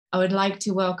I would like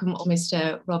to welcome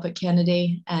Mr. Robert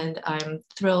Kennedy, and I'm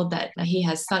thrilled that he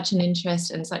has such an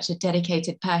interest and such a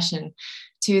dedicated passion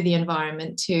to the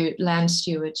environment, to land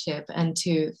stewardship, and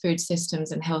to food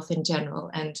systems and health in general.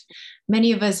 And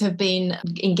many of us have been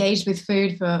engaged with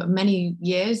food for many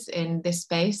years in this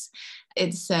space.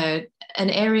 It's an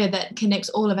area that connects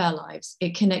all of our lives.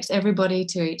 It connects everybody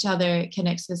to each other. It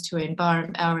connects us to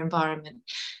our environment.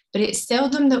 But it's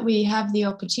seldom that we have the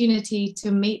opportunity to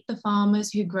meet the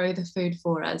farmers who grow the food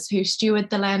for us, who steward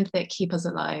the land that keep us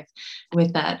alive.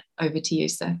 With that, over to you,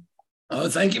 sir. Oh,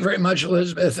 thank you very much,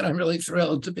 Elizabeth. And I'm really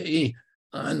thrilled to be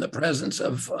in the presence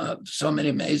of so many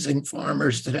amazing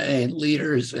farmers today and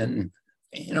leaders in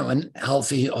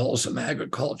healthy, wholesome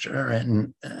agriculture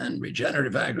and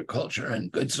regenerative agriculture and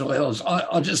good soils.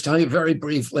 I'll just tell you very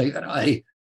briefly that I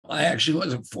actually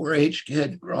was a 4-H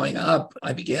kid growing up.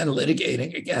 I began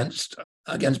litigating against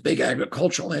big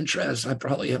agricultural interests. I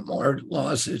probably have more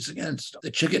lawsuits against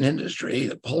the chicken industry,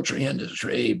 the poultry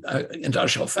industry,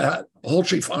 industrial fat,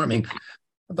 poultry farming.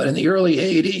 But in the early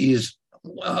 80s,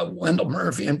 Wendell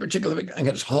Murphy, in particular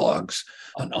against hogs,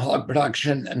 on hog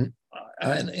production.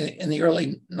 And in the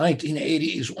early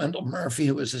 1980s, Wendell Murphy,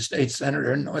 who was a state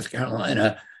senator in North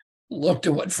Carolina, looked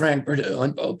at what Frank Perdue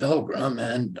and Bo Pilgrim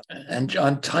and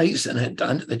John Tyson had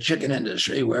done to the chicken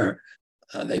industry, where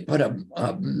they put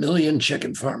a million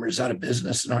chicken farmers out of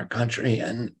business in our country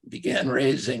and began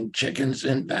raising chickens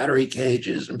in battery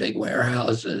cages and big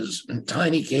warehouses and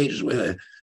tiny cages with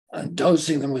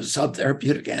dosing them with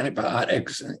subtherapeutic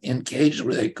antibiotics in cages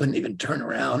where they couldn't even turn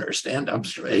around or stand up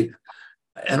straight,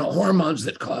 and hormones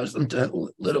that caused them to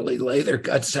literally lay their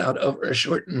guts out over a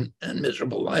short and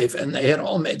miserable life. And they had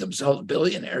all made themselves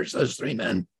billionaires, those three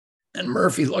men. And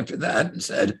Murphy looked at that and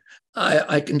said,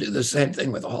 I can do the same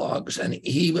thing with hogs. And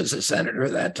he was a senator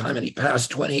at that time, and he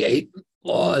passed 28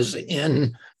 laws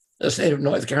in the state of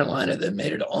North Carolina that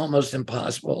made it almost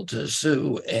impossible to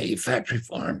sue a factory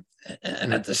farm.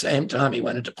 And at the same time, he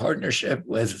went into partnership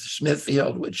with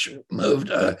Smithfield, which moved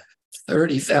a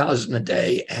 30,000 a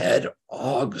day head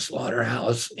hog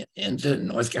slaughterhouse into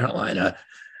North Carolina.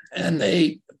 And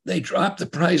they dropped the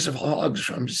price of hogs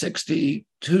from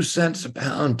 62 cents a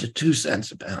pound to 2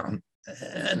 cents a pound.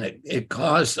 And it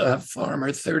cost a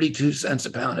farmer 32 cents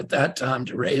a pound at that time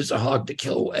to raise a hog to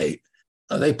kill weight.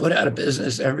 They put out of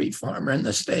business every farmer in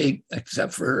the state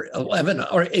except for 11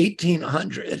 or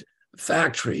 1,800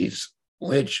 factories,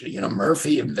 which,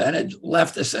 Murphy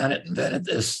left the Senate, invented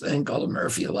this thing called a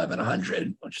Murphy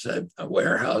 1100, which is a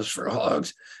warehouse for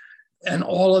hogs. And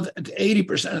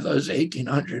 80% of those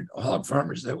 1,800 hog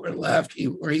farmers that were left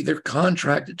were either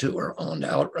contracted to or owned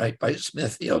outright by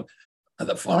Smithfield.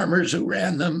 The farmers who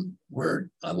ran them were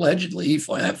allegedly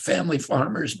family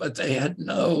farmers, but they had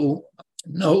no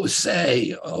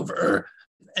say over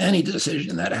any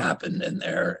decision that happened in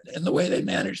the way they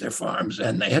managed their farms.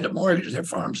 And they had to mortgage their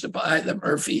farms to buy the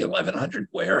Murphy 1,100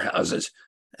 warehouses.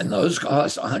 And those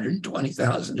cost $120,000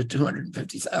 to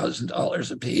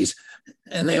 $250,000 a piece.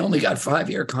 And they only got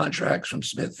 5-year contracts from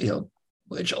Smithfield,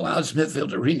 which allowed Smithfield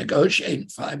to renegotiate in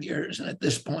 5 years. And at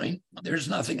this point, there's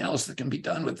nothing else that can be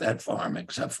done with that farm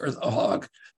except for the hog.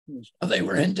 They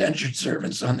were indentured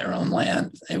servants on their own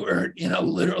land. They were,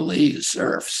 literally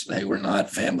serfs. They were not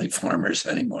family farmers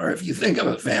anymore. If you think of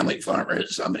a family farmer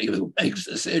as somebody who makes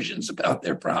decisions about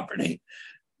their property,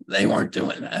 they weren't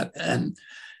doing that. And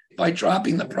by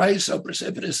dropping the price so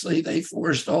precipitously, they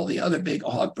forced all the other big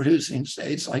hog producing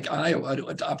states like Iowa to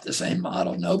adopt the same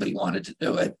model. Nobody wanted to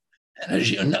do it. And as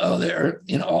you know,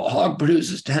 hog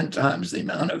produces 10 times the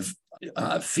amount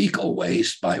of fecal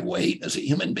waste by weight as a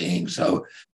human being. So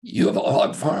you have a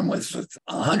hog farm with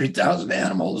 100,000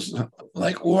 animals,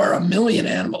 or 1 million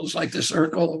animals, like the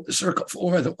Circle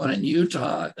 4, the one in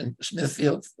Utah and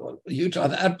Smithfield, Utah,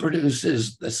 that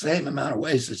produces the same amount of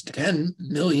waste as 10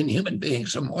 million human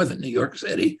beings, so more than New York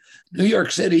City. New York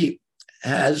City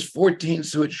has 14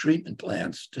 sewage treatment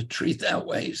plants to treat that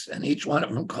waste, and each one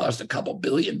of them cost a couple $2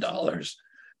 billion.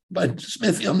 But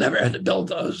Smithfield never had to build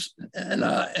those, and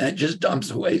it just dumps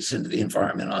the waste into the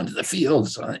environment, onto the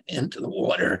fields, into the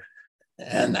water,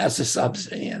 and that's a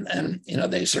subsidy. And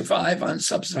they survive on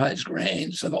subsidized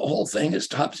grain, so the whole thing is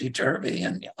topsy-turvy.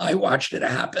 And I watched it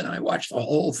happen. I watched the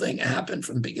whole thing happen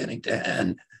from beginning to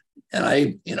end. And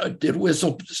I, did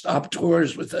whistle-stop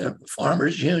tours with the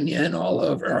farmers' union all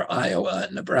over Iowa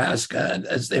and Nebraska. And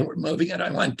as they were moving it,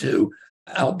 I went to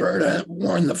Alberta,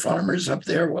 warned the farmers up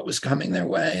there what was coming their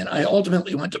way. And I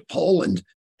ultimately went to Poland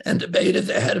and debated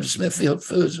the head of Smithfield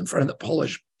Foods in front of the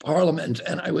Polish parliament.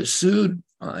 And I was sued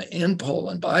in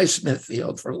Poland by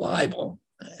Smithfield for libel.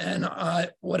 And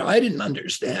what I didn't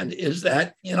understand is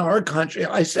that in our country,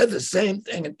 I said the same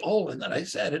thing in Poland that I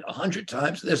said it 100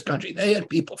 times in this country. They had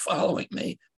people following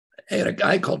me. They had a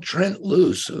guy called Trent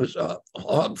Luce, who's a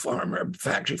hog farmer,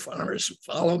 factory farmers,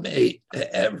 follow me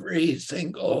to every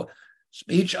single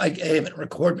speech I gave and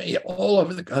record me all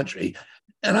over the country.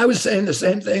 And I was saying the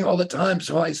same thing all the time.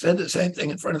 So I said the same thing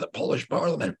in front of the Polish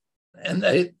parliament. And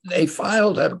they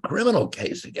filed a criminal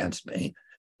case against me.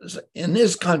 In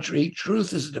this country,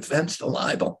 truth is a defense to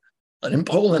libel, but in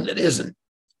Poland, it isn't.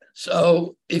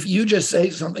 So if you just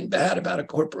say something bad about a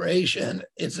corporation,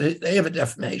 they have a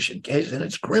defamation case and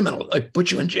it's criminal. They put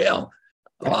you in jail.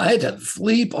 Well, I had to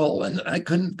flee Poland. I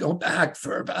couldn't go back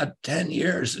for about 10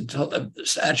 years until the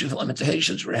statute of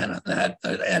limitations ran on that.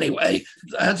 But anyway,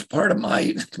 that's part of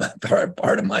my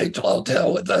tall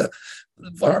tale with the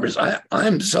farmers.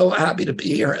 I'm so happy to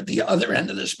be here at the other end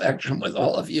of the spectrum with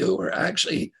all of you who are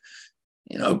actually,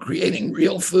 creating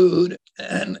real food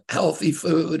and healthy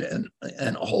food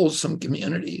and wholesome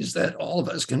communities that all of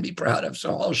us can be proud of.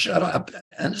 So I'll shut up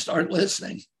and start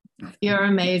listening. You're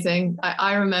amazing.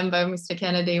 I remember, Mr.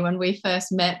 Kennedy, when we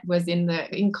first met was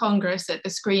in Congress at the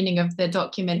screening of the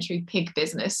documentary Pig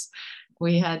Business.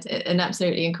 We had an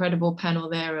absolutely incredible panel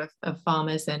there of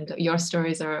farmers, and your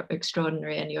stories are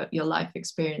extraordinary and your life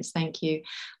experience. Thank you.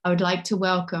 I would like to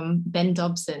welcome Ben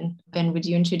Dobson. Ben, would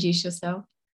you introduce yourself?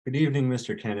 Good evening,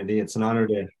 Mr. Kennedy. It's an honor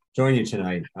to join you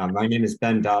tonight. My name is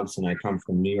Ben Dobson. I come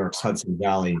from New York's Hudson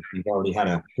Valley. You've already had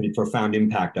a pretty profound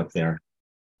impact up there.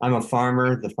 I'm a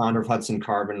farmer, the founder of Hudson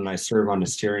Carbon, and I serve on the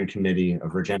steering committee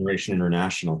of Regeneration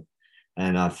International.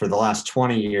 And for the last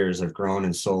 20 years, I've grown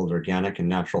and sold organic and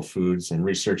natural foods and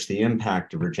researched the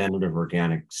impact of regenerative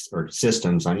organics or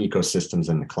systems on ecosystems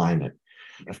and the climate.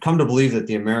 I've come to believe that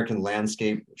the American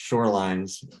landscape,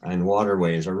 shorelines, and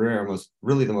waterways are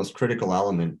really the most critical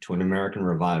element to an American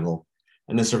revival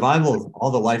and the survival of all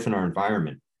the life in our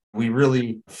environment. We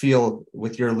really feel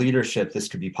with your leadership, this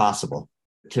could be possible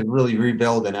to really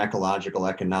rebuild an ecological,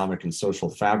 economic, and social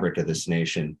fabric of this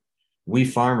nation. We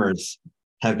farmers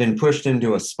have been pushed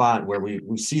into a spot where we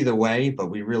see the way, but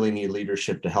we really need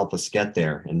leadership to help us get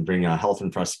there and bring health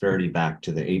and prosperity back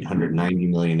to the 890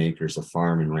 million acres of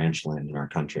farm and ranch land in our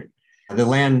country. The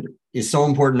land is so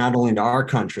important not only to our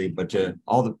country, but to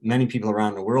all the many people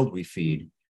around the world we feed.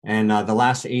 And the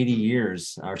last 80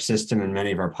 years, our system and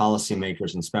many of our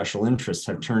policymakers and special interests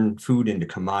have turned food into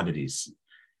commodities.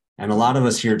 And a lot of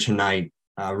us here tonight,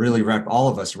 all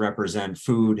of us represent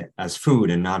food as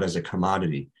food and not as a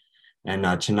commodity.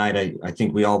 And tonight, I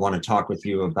think we all want to talk with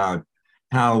you about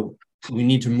how we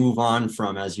need to move on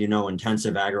from, as you know,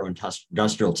 intensive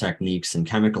agro-industrial techniques and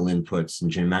chemical inputs and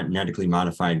genetically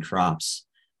modified crops,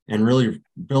 and really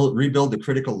rebuild the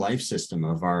critical life system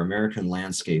of our American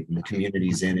landscape and the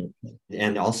communities in it,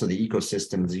 and also the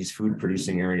ecosystems these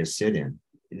food-producing areas sit in.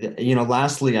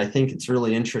 Lastly, I think it's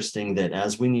really interesting that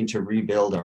as we need to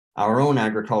rebuild our own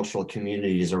agricultural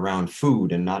communities around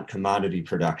food and not commodity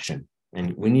production,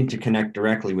 and we need to connect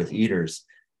directly with eaters,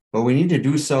 but we need to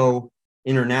do so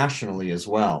internationally as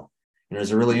well. And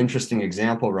there's a really interesting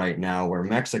example right now where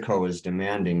Mexico is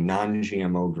demanding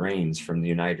non-GMO grains from the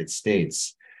United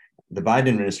States. The Biden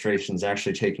administration is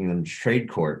actually taking them to trade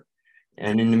court.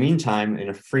 And in the meantime, in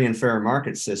a free and fair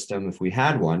market system, if we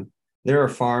had one, there are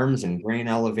farms and grain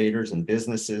elevators and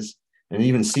businesses and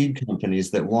even seed companies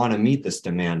that want to meet this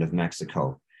demand of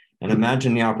Mexico. And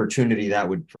imagine the opportunity that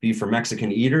would be for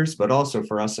Mexican eaters, but also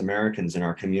for us Americans in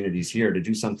our communities here to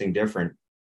do something different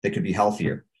that could be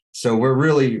healthier. So we're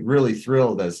really, really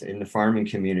thrilled as in the farming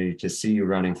community to see you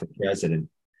running for president.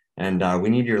 And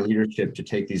we need your leadership to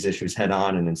take these issues head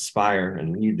on and inspire,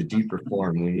 and we need the deep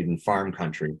reform we need in farm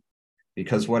country.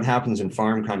 Because what happens in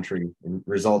farm country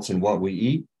results in what we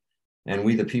eat, and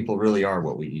we the people really are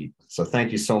what we eat. So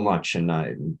thank you so much, and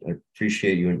I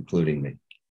appreciate you including me.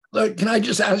 Look, can I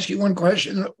just ask you one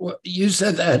question? You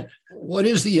said that, what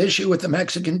is the issue with the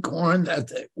Mexican corn,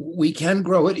 that we can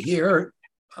grow it here,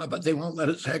 but they won't let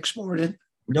us export it?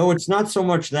 No, it's not so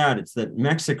much that. It's that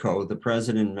Mexico, the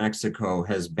president of Mexico,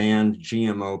 has banned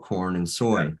GMO corn and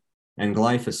soy and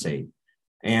glyphosate.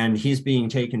 And he's being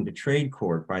taken to trade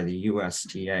court by the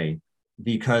USDA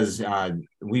because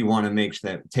we want to make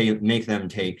them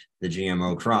take the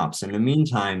GMO crops. In the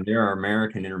meantime, there are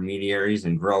American intermediaries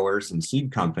and growers and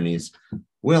seed companies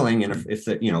willing, and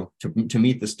to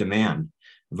meet this demand.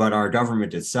 But our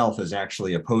government itself is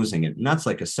actually opposing it. And that's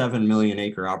like a 7 million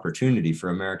acre opportunity for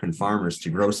American farmers to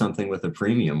grow something with a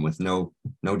premium with no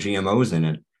GMOs in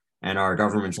it. And our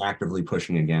government's actively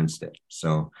pushing against it.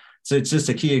 So it's just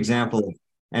a key example.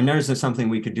 And there's something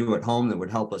we could do at home that would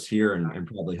help us here and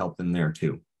probably help them there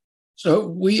too. So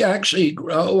we actually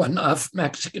grow enough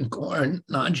Mexican corn,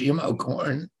 non-GMO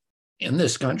corn in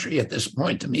this country at this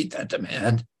point to meet that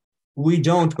demand. We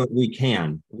don't, but we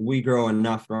can. We grow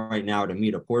enough right now to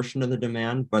meet a portion of the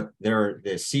demand, but there are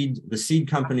the seed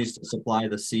companies to supply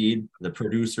the seed, the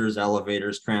producers,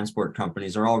 elevators, transport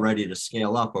companies are all ready to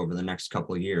scale up over the next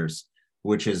couple of years,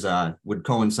 which is would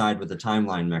coincide with the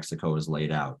timeline Mexico has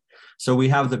laid out. So we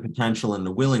have the potential and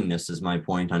the willingness, is my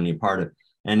point, on the part of,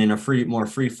 and in a more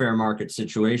free, fair market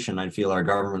situation, I feel our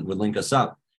government would link us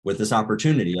up with this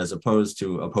opportunity as opposed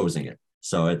to opposing it.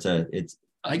 So it's.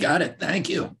 I got it. Thank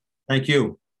you. Thank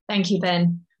you. Thank you,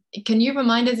 Ben. Can you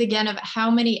remind us again of how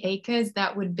many acres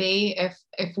that would be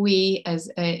if we, as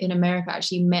in America,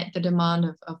 actually met the demand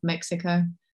of Mexico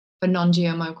for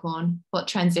non-GMO corn? What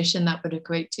transition that would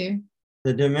equate to?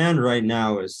 The demand right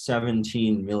now is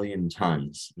 17 million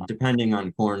tons. Depending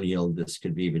on corn yield, this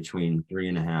could be between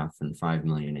 3.5 and 5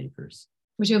 million acres.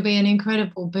 Which will be an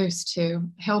incredible boost to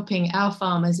helping our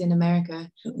farmers in America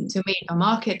to meet a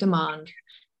market demand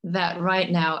that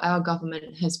right now our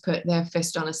government has put their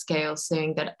fist on a scale,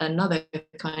 saying that another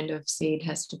kind of seed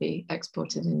has to be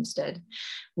exported instead.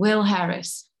 Will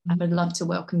Harris, I would love to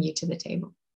welcome you to the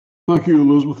table. Thank you,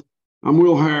 Elizabeth. I'm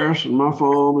Will Harris, and my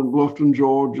farm in Bluffton,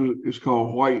 Georgia is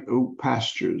called White Oak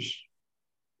Pastures.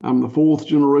 I'm the fourth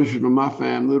generation of my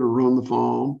family to run the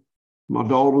farm. My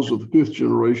daughters are the fifth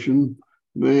generation.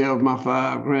 They have my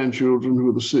 5 grandchildren who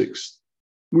are the 6th.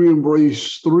 We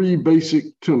embrace 3 basic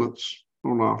tenets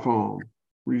on our farm: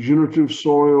 regenerative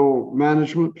soil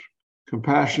management,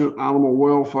 compassionate animal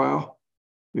welfare,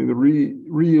 and the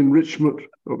re-enrichment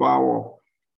of our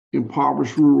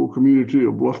impoverished rural community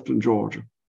of Bluffton, Georgia.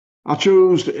 I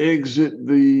chose to exit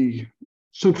the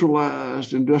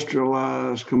centralized,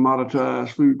 industrialized, commoditized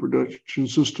food production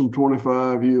system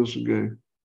 25 years ago.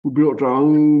 We built our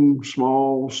own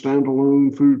small,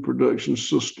 standalone food production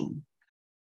system.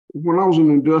 When I was an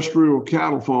industrial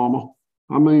cattle farmer,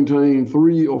 I maintained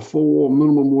 3 or 4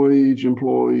 minimum wage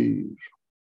employees.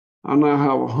 I now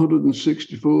have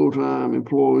 160 full-time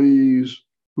employees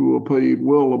who are paid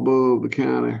well above the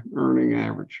county earning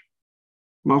average.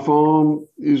 My farm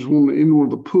is in one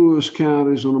of the poorest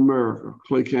counties in America,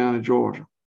 Clay County, Georgia.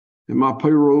 And my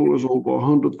payroll is over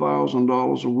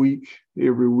 $100,000 a week,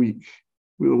 every week.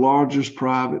 We're the largest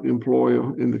private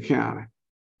employer in the county.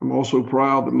 I'm also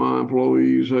proud that my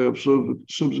employees have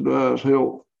subsidized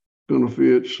health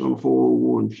benefits on a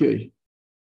 401k.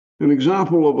 An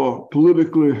example of a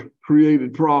politically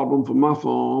created problem for my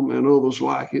farm and others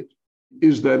like it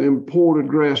is that imported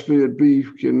grass-fed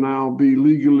beef can now be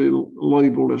legally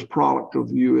labeled as product of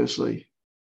the USA.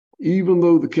 Even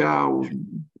though the cow was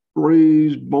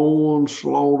raised, born,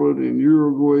 slaughtered in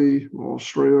Uruguay, or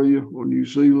Australia, or New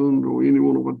Zealand, or any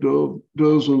one of a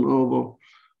dozen other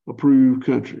approved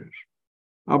countries.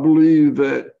 I believe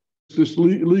that this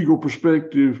legal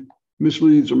perspective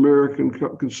misleads American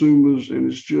consumers, and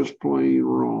it's just plain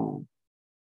wrong.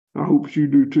 I hope you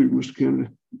do too, Mr. Kennedy.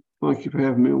 Thank you for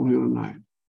having me on here tonight.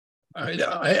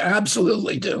 I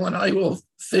absolutely do, and I will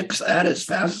fix that as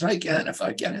fast as I can if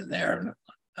I get in there.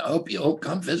 I hope you'll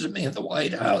come visit me at the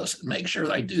White House and make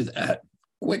sure I do that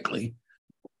quickly.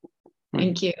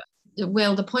 Thank you.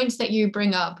 Will, the points that you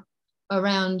bring up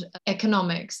around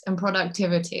economics and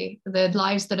productivity, the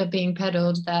lives that are being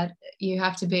peddled, that you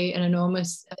have to be an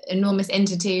enormous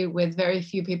entity with very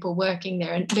few people working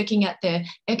there, and looking at the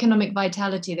economic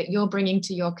vitality that you're bringing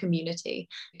to your community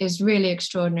is really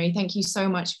extraordinary. Thank you so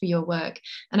much for your work.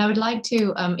 And I would like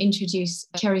to introduce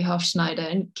Kerry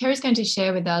Hofschneider, and Kerry's going to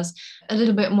share with us a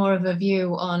little bit more of a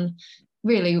view on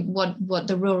really what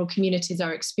the rural communities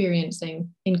are experiencing,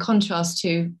 in contrast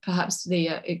to perhaps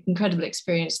the incredible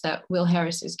experience that Will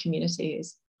Harris's community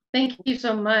is. Thank you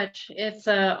so much. It's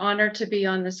an honor to be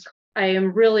on this. I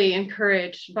am really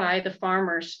encouraged by the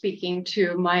farmers speaking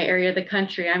to my area of the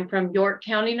country. I'm from York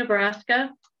County, Nebraska.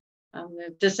 I'm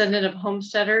a descendant of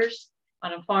homesteaders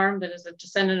on a farm that is a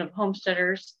descendant of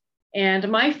homesteaders. And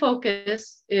my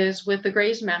focus is with the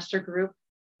Graze Master Group,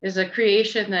 is a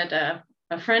creation that a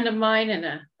friend of mine and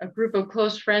a group of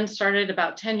close friends started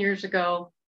about 10 years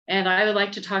ago. And I would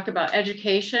like to talk about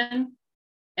education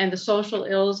and the social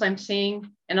ills I'm seeing,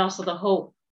 and also the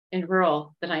hope in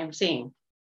rural that I am seeing.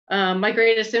 My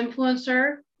greatest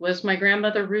influencer was my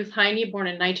grandmother, Ruth Heine, born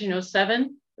in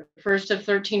 1907, the first of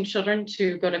 13 children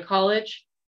to go to college,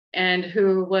 and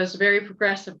who was very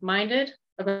progressive minded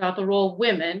about the role of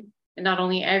women in not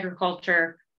only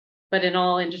agriculture, but in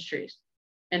all industries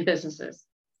and businesses.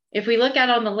 If we look out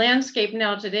on the landscape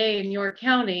now today in York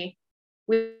County,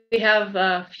 we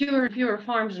have fewer and fewer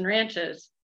farms and ranches.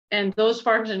 And those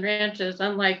farms and ranches,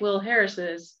 unlike Will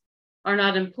Harris's, are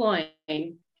not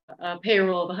employing a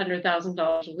payroll of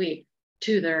 $100,000 a week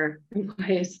to their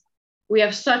employees. We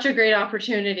have such a great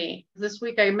opportunity. This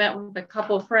week I met with a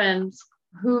couple of friends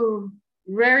who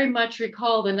very much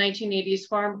recall the 1980s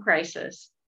farm crisis.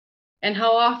 And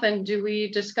how often do we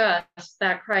discuss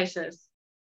that crisis?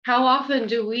 How often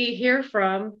do we hear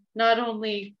from not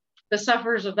only the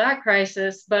sufferers of that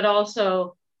crisis, but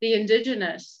also the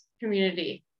indigenous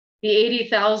community, the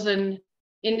 80,000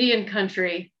 Indian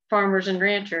country farmers and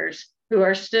ranchers who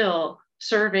are still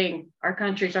serving our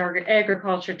country's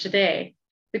agriculture today?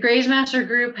 The Grazemaster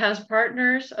Group has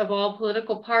partners of all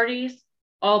political parties,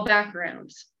 all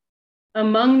backgrounds.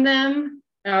 Among them,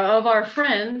 of our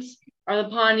friends, are the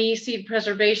Pawnee Seed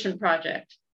Preservation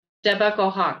Project, Deb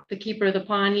Echohawk, the keeper of the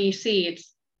Pawnee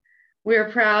seeds. We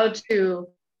are proud to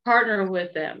partner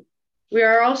with them. We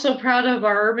are also proud of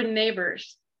our urban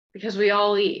neighbors because we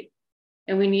all eat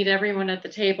and we need everyone at the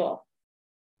table.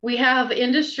 We have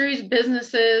industries,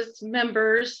 businesses,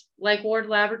 members like Ward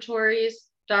Laboratories,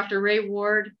 Dr. Ray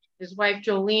Ward, his wife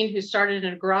Jolene, who started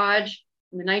in a garage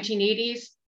in the 1980s.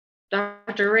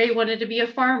 Dr. Ray wanted to be a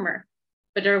farmer,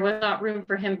 but there was not room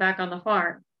for him back on the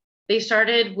farm. They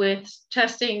started with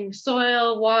testing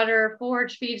soil, water,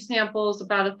 forage feed samples,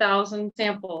 about 1,000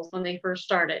 samples when they first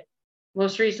started.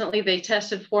 Most recently, they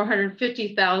tested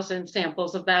 450,000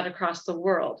 samples of that across the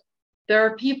world. There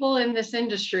are people in this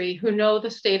industry who know the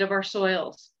state of our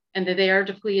soils and that they are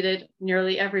depleted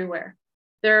nearly everywhere.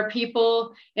 There are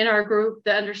people in our group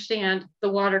that understand the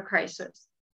water crisis.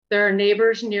 There are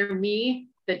neighbors near me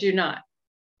that do not.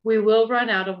 We will run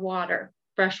out of water,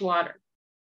 fresh water.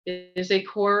 It is a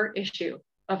core issue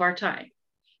of our time.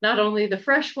 Not only the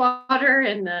fresh water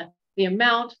and the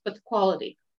amount, but the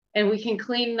quality. And we can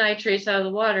clean nitrates out of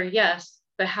the water, yes,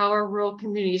 but how are rural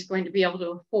communities going to be able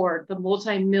to afford the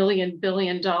multi-million,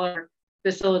 billion-dollar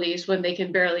facilities when they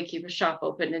can barely keep a shop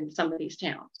open in some of these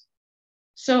towns?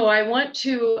 So I want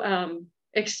to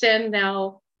extend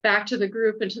now back to the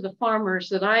group and to the farmers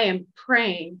that I am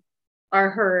praying are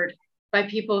heard by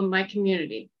people in my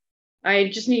community. I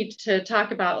just need to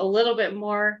talk about a little bit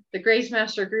more. The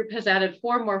Grazemaster Group has added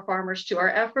 4 more farmers to our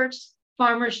efforts.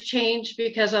 Farmers change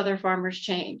because other farmers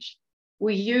change.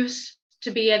 We used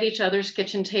to be at each other's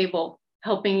kitchen table,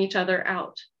 helping each other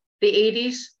out. The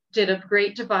 80s did a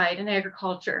great divide in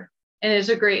agriculture, and it is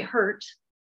a great hurt,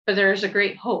 but there is a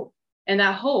great hope. And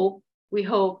that hope, we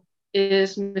hope,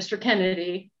 is Mr.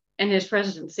 Kennedy and his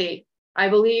presidency. I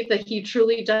believe that he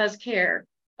truly does care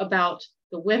about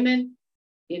the women,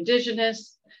 the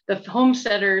indigenous, the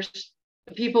homesteaders,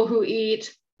 the people who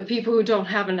eat, the people who don't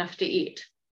have enough to eat.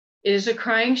 It is a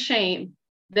crying shame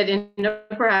that in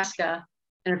Nebraska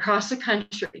and across the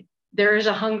country, there is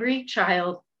a hungry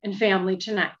child and family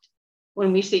tonight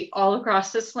when we see all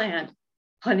across this land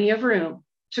plenty of room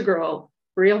to grow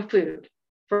real food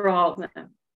for all of them.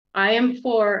 I am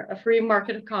for a free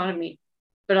market economy,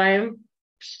 but I am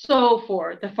so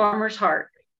for the farmer's heart,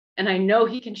 and I know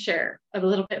he can share a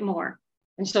little bit more.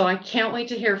 And so I can't wait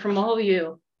to hear from all of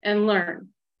you and learn,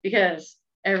 because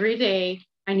every day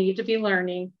I need to be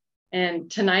learning,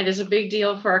 and tonight is a big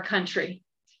deal for our country.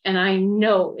 And I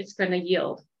know it's going to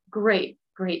yield great,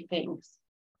 great things.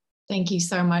 Thank you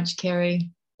so much,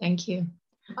 Kerry. Thank you.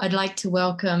 I'd like to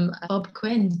welcome Bob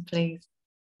Quinn, please.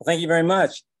 Well, thank you very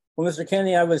much. Well, Mr.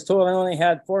 Kennedy, I was told I only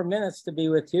had 4 minutes to be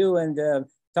with you and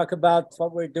talk about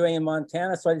what we're doing in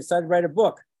Montana. So I decided to write a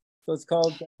book. So it's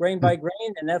called Grain by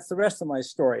Grain, and that's the rest of my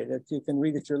story that you can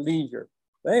read at your leisure.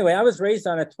 But anyway, I was raised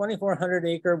on a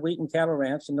 2,400-acre wheat and cattle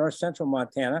ranch in north central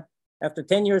Montana. After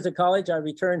 10 years of college, I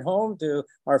returned home to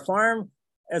our farm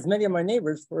as many of my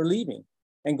neighbors were leaving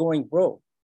and going broke.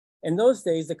 In those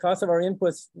days, the cost of our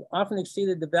inputs often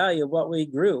exceeded the value of what we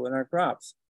grew in our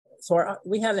crops. So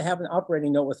we had to have an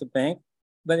operating note with the bank,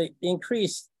 but it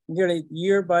increased nearly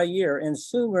year by year, and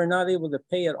soon we were not able to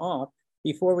pay it off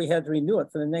before we had to renew it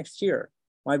for the next year.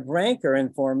 My banker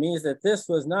informed me that this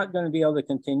was not going to be able to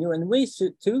continue, and we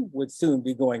too would soon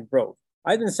be going broke.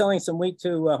 I've been selling some wheat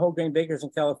to whole grain bakers in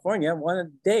California.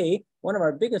 One day, one of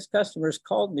our biggest customers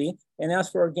called me and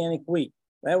asked for organic wheat.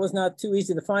 That was not too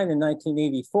easy to find in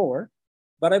 1984,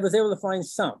 but I was able to find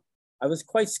some. I was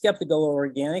quite skeptical of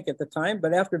organic at the time,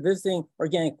 but after visiting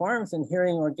organic farms and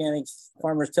hearing organic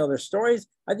farmers tell their stories,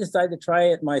 I decided to try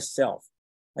it myself.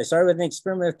 I started with an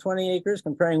experiment of 20 acres,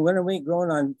 comparing winter wheat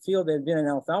grown on field that had been in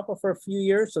alfalfa for a few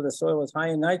years, so the soil was high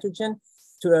in nitrogen,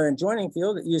 to an adjoining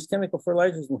field that used chemical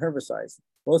fertilizers and herbicides.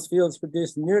 Both fields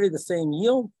produced nearly the same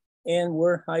yield and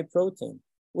were high protein.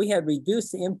 We had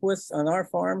reduced the inputs on our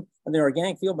farm and the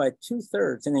organic field by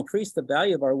 2/3 and increased the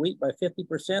value of our wheat by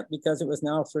 50% because it was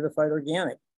now certified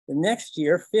organic. The next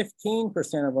year, 15%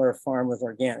 of our farm was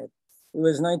organic. It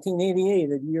was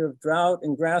 1988, a year of drought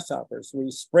and grasshoppers.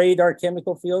 We sprayed our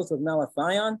chemical fields with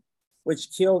malathion,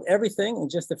 which killed everything in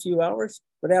just a few hours.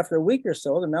 But after a week or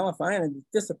so, the malathion had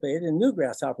dissipated and new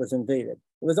grasshoppers invaded.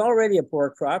 It was already a poor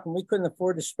crop, and we couldn't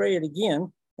afford to spray it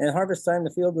again. And at harvest time,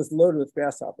 the field was loaded with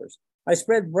grasshoppers. I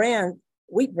spread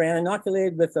wheat bran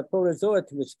inoculated with a protozoa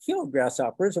which killed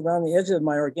grasshoppers around the edges of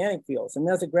my organic fields. And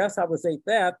as the grasshoppers ate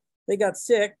that, they got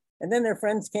sick, and then their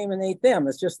friends came and ate them.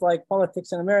 It's just like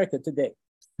politics in America today.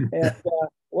 And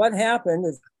what happened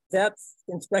is that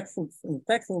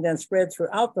infection then spread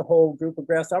throughout the whole group of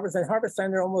grasshoppers. And harvest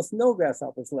time, there are almost no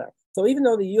grasshoppers left. So even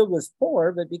though the yield was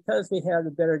poor, but because we had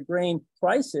the better grain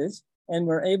prices and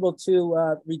were able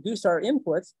to reduce our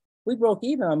inputs, we broke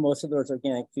even on most of those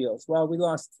organic fields, while we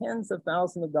lost tens of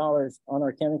thousands of dollars on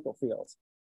our chemical fields.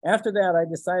 After that, I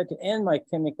decided to end my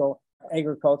chemical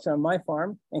agriculture on my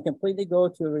farm and completely go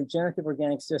to a regenerative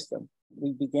organic system.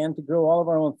 We began to grow all of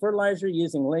our own fertilizer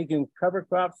using legume cover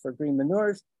crops for green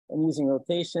manures and using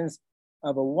rotations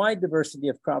of a wide diversity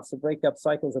of crops to break up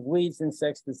cycles of weeds,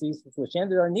 insects, diseases, which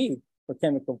ended our need for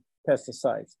chemical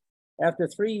pesticides. After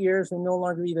 3 years, we no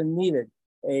longer even needed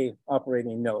a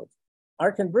operating node.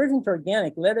 Our conversion to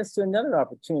organic led us to another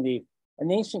opportunity,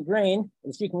 an ancient grain,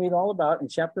 as you can read all about in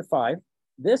chapter 5.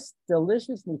 This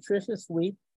delicious, nutritious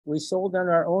wheat we sold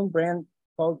under our own brand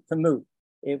called Kamut.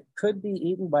 It could be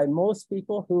eaten by most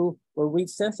people who were wheat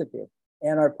sensitive.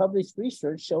 And our published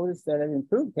research showed us that it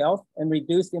improved health and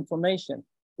reduced inflammation.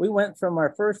 We went from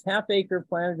our first half acre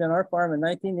planted on our farm in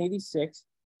 1986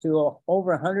 to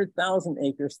over 100,000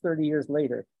 acres 30 years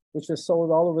later, which was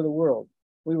sold all over the world.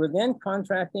 We were then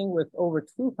contracting with over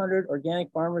 200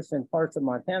 organic farmers in parts of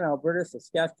Montana, Alberta,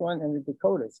 Saskatchewan, and the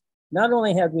Dakotas. Not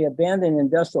only had we abandoned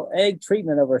industrial ag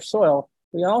treatment of our soil,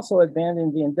 we also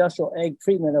abandoned the industrial ag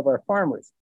treatment of our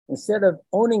farmers. Instead of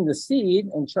owning the seed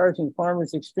and charging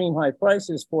farmers extreme high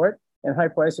prices for it and high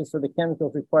prices for the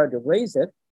chemicals required to raise it,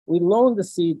 we loaned the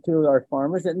seed to our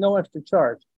farmers at no extra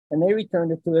charge, and they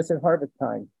returned it to us at harvest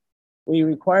time. We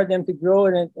required them to grow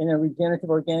it in a regenerative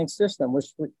organic system, which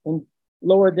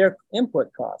lowered their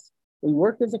input costs. We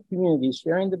worked as a community,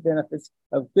 sharing the benefits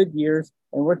of good years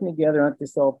and working together to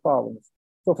solve problems.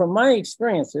 So from my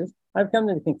experiences, I've come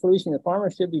to the conclusion that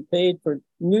farmers should be paid for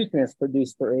nutrients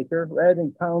produced per acre rather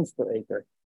than pounds per acre.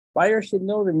 Buyers should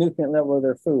know the nutrient level of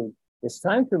their food. It's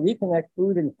time to reconnect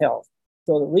food and health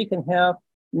so that we can have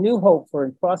new hope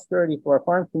for prosperity for our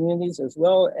farm communities, as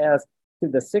well as to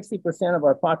the 60% of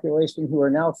our population who are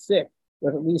now sick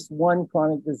with at least one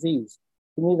chronic disease.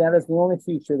 To me, that is the only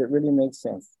future that really makes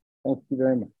sense. Thank you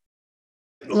very much.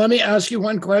 Let me ask you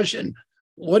one question.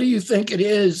 What do you think it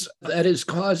is that is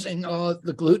causing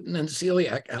the gluten and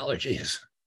celiac allergies?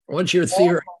 What's your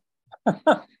theory?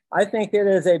 I think it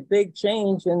is a big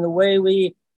change in the way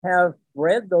we have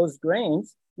bred those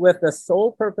grains with the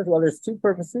sole purpose. Well, there's two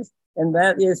purposes, and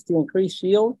that is to increase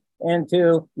yield and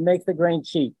to make the grain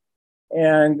cheap.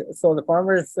 And so the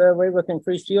farmers were able to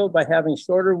increase yield by having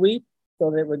shorter wheat, so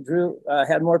they would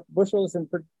had more bushels in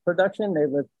production. They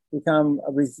would become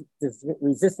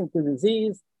resistant to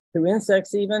disease, to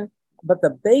insects even. But the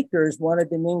bakers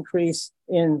wanted an increase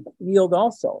in yield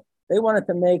also. They wanted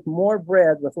to make more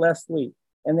bread with less wheat.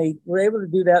 And they were able to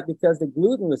do that because the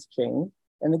gluten was changed.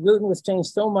 And the gluten was changed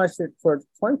so much that for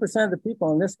 20% of the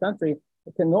people in this country,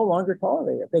 they can no longer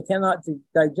tolerate it. They cannot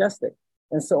digest it.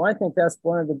 And so I think that's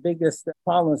one of the biggest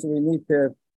problems that we need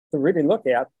to really look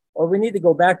at, or we need to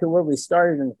go back to where we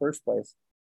started in the first place.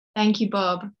 Thank you,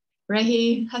 Bob.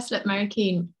 Rehi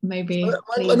Haslett-Marroquin, maybe.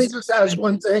 Let me just ask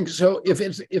one thing. So if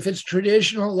it's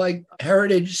traditional, like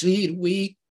heritage seed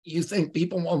wheat, you think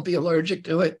people won't be allergic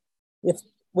to it?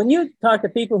 When you talk to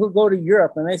people who go to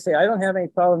Europe and they say, I don't have any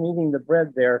problem eating the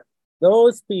bread there,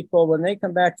 those people, when they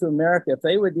come back to America, if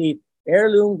they would eat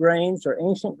heirloom grains or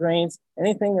ancient grains,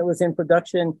 anything that was in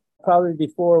production probably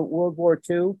before World War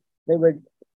II, they would,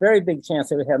 very big chance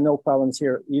they would have no problems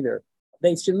here either.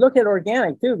 They should look at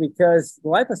organic too, because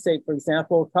glyphosate, for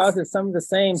example, causes some of the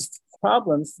same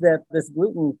problems that this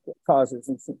gluten causes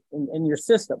in your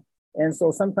system. And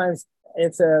so sometimes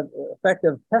it's an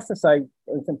effective pesticide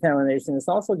contamination. It's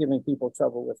also giving people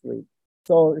trouble with wheat.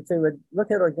 So if they would look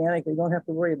at organic, they don't have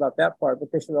to worry about that part,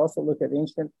 but they should also look at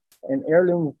ancient and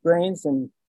heirloom grains. And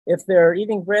if they're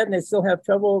eating bread and they still have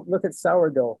trouble, look at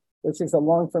sourdough, which is a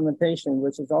long fermentation,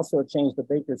 which is also a change the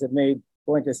bakers have made,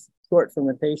 going to short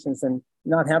fermentations and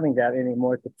not having that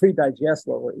anymore to pre-digest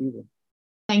what we're eating.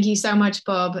 Thank you so much,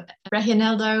 Bob.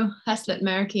 Reginaldo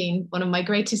Haslett-Marroquin, one of my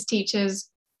greatest teachers.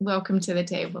 Welcome to the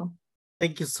table.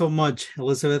 Thank you so much,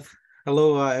 Elizabeth.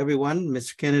 Hello, everyone.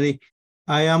 Mr. Kennedy,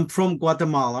 I am from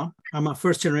Guatemala. I'm a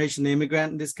first-generation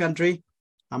immigrant in this country.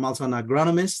 I'm also an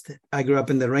agronomist. I grew up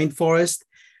in the rainforest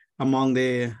among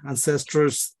the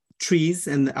ancestors' trees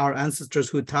and our ancestors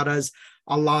who taught us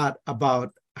a lot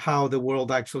about how the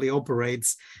world actually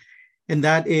operates. And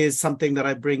that is something that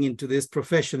I bring into this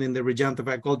profession in the regenerative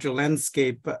agricultural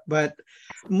landscape. But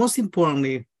most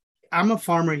importantly, I'm a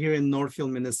farmer here in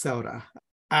Northfield, Minnesota.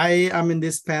 I am in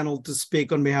this panel to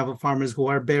speak on behalf of farmers who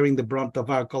are bearing the brunt of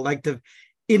our collective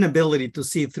inability to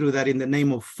see through that in the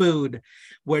name of food,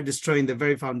 we're destroying the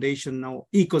very foundational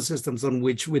ecosystems on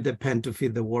which we depend to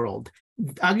feed the world.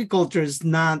 Agriculture is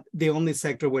not the only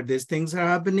sector where these things are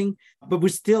happening, but we're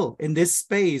still in this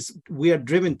space. We are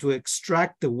driven to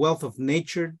extract the wealth of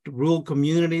nature, the rural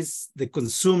communities, the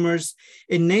consumers,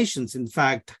 and nations. In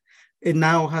fact, it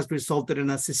now has resulted in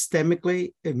a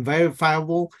systemically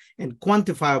verifiable and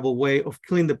quantifiable way of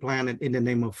killing the planet in the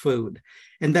name of food.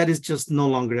 And that is just no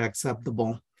longer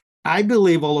acceptable. I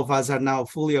believe all of us are now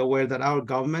fully aware that our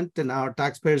government and our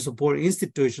taxpayer support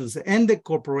institutions and the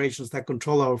corporations that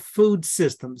control our food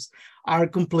systems are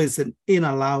complicit in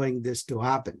allowing this to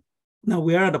happen. Now,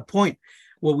 we are at a point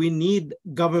where we need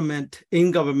government,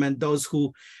 those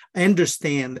who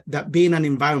understand that being an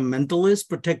environmentalist,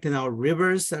 protecting our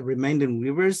rivers, remaining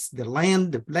rivers, the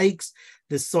land, the lakes,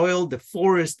 the soil, the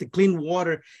forest, the clean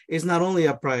water is not only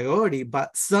a priority,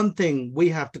 but something we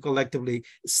have to collectively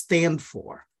stand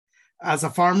for. As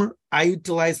a farmer, I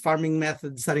utilize farming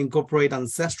methods that incorporate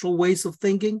ancestral ways of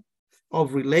thinking,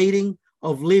 of relating,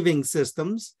 of living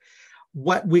systems,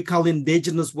 what we call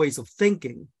indigenous ways of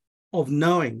thinking, of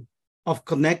knowing, of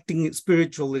connecting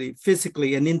spiritually,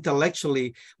 physically, and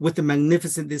intellectually with the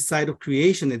magnificent side of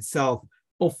creation itself,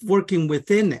 of working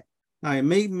within it. Now, it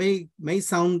may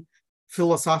sound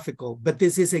philosophical, but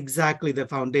this is exactly the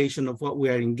foundation of what we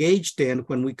are engaged in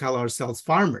when we call ourselves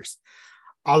farmers.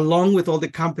 Along with all the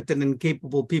competent and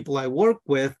capable people I work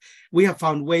with, we have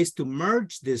found ways to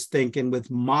merge this thinking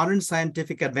with modern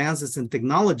scientific advances in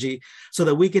technology so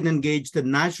that we can engage the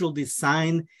natural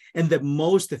design and the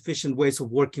most efficient ways of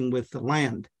working with the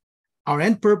land. Our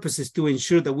end purpose is to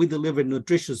ensure that we deliver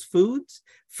nutritious foods,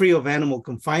 free of animal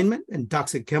confinement and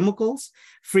toxic chemicals,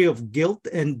 free of guilt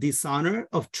and dishonor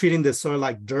of treating the soil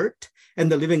like dirt, and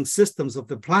the living systems of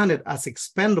the planet as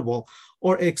expendable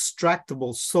or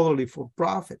extractable solely for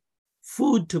profit.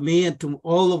 Food, to me and to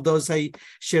all of those I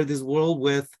share this world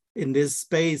with in this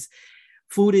space,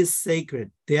 food is sacred.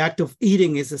 The act of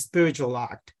eating is a spiritual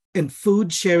act, and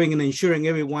food sharing and ensuring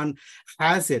everyone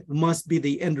has it must be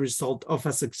the end result of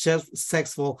a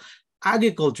successful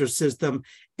agriculture system,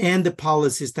 and the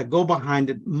policies that go behind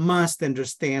it must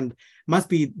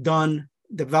be done,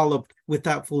 developed with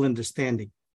that full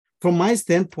understanding. From my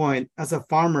standpoint, as a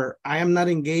farmer, I am not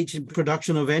engaged in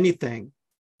production of anything.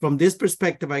 From this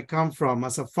perspective I come from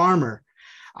as a farmer,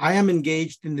 I am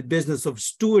engaged in the business of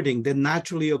stewarding the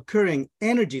naturally occurring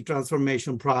energy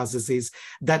transformation processes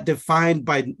that defined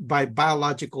by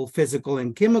biological, physical,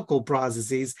 and chemical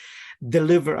processes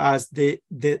deliver us the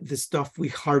stuff we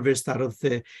harvest out of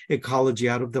the ecology,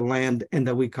 out of the land, and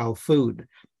that we call food.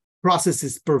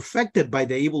 Processes perfected by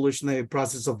the evolutionary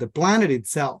process of the planet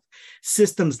itself,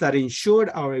 systems that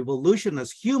ensured our evolution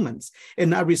as humans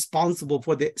and are responsible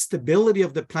for the stability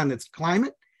of the planet's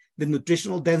climate, the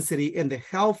nutritional density, and the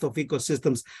health of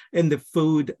ecosystems and the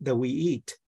food that we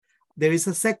eat. There is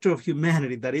a sector of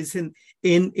humanity that is in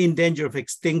danger of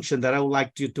extinction that I would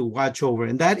like you to watch over,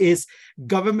 and that is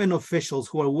government officials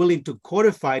who are willing to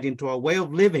codify it into a way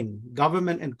of living,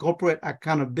 government and corporate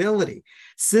accountability,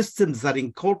 systems that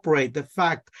incorporate the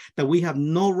fact that we have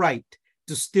no right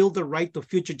to steal the right of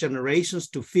future generations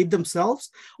to feed themselves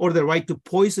or the right to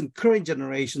poison current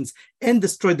generations and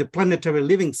destroy the planetary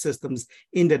living systems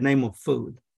in the name of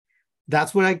food.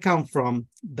 That's where I come from.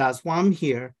 That's why I'm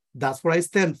here. That's what I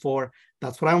stand for.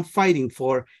 That's what I'm fighting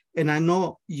for. And I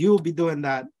know you'll be doing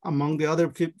that among the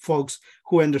other folks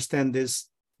who understand this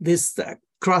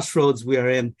crossroads we are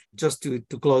in. Just to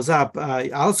close up, I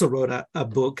also wrote a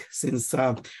book since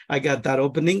I got that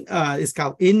opening. It's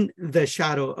called In the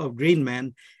Shadow of Green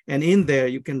Man. And in there,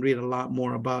 you can read a lot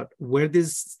more about where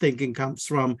this thinking comes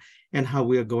from and how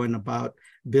we are going about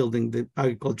building the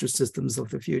agriculture systems of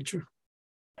the future.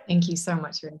 Thank you so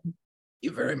much, Ray. Thank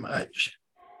you very much.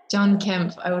 John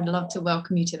Kemp, I would love to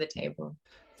welcome you to the table.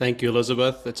 Thank you,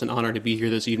 Elizabeth. It's an honor to be here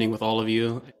this evening with all of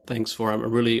you. I'm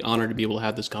really honored to be able to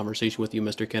have this conversation with you,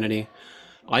 Mr. Kennedy.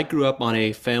 I grew up on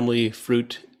a family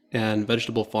fruit and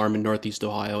vegetable farm in Northeast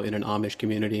Ohio in an Amish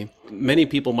community. Many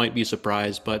people might be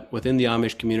surprised, but within the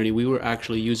Amish community, we were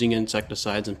actually using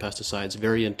insecticides and pesticides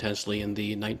very intensely in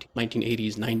the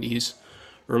 1980s, 90s,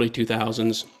 early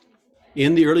 2000s.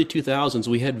 In the early 2000s,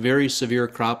 we had very severe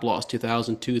crop loss.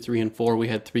 2002, 3, and 4, we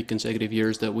had 3 consecutive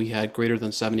years that we had greater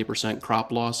than 70%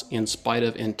 crop loss in spite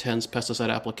of intense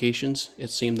pesticide applications. It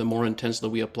seemed the more intensely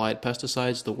we applied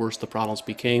pesticides, the worse the problems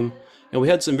became. And we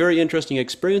had some very interesting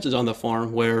experiences on the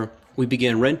farm where we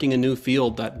began renting a new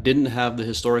field that didn't have the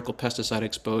historical pesticide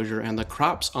exposure, and the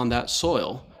crops on that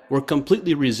soil were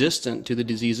completely resistant to the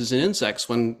diseases and insects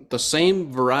when the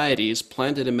same varieties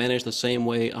planted and managed the same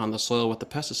way on the soil with the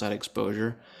pesticide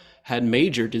exposure had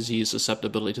major disease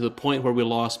susceptibility to the point where we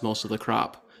lost most of the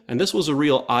crop. And this was a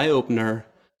real eye-opener,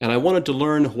 and I wanted to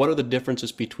learn what are the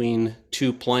differences between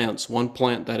two plants, one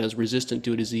plant that is resistant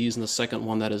to a disease and the second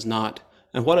one that is not.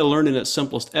 And what I learned in its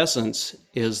simplest essence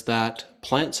is that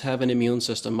plants have an immune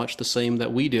system much the same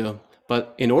that we do,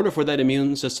 but in order for that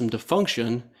immune system to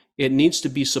function, it needs to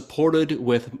be supported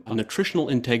with nutritional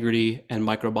integrity and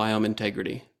microbiome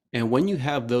integrity. And when you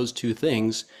have those two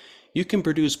things, you can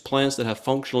produce plants that have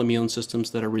functional immune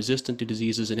systems that are resistant to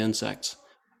diseases and insects.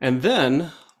 And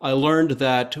then I learned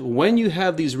that when you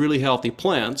have these really healthy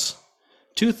plants,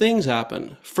 two things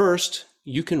happen. First,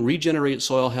 you can regenerate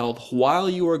soil health while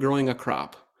you are growing a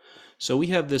crop. So we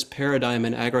have this paradigm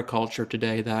in agriculture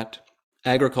today that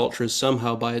agriculture is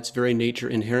somehow by its very nature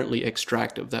inherently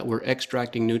extractive, that we're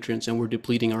extracting nutrients and we're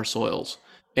depleting our soils.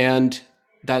 And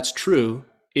that's true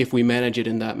if we manage it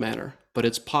in that manner. But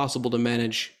it's possible to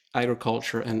manage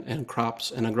agriculture and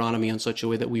crops and agronomy in such a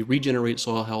way that we regenerate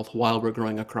soil health while we're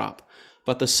growing a crop.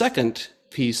 But the second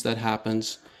piece that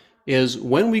happens is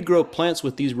when we grow plants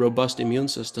with these robust immune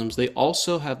systems, they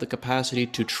also have the capacity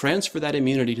to transfer that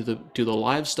immunity to the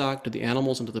livestock, to the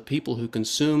animals, and to the people who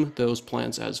consume those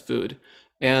plants as food.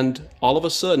 And all of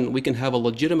a sudden, we can have a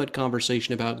legitimate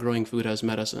conversation about growing food as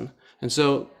medicine. And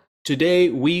so today,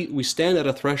 we stand at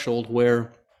a threshold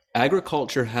where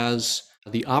agriculture has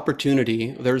the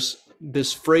opportunity. There's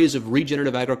this phrase of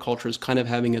regenerative agriculture is kind of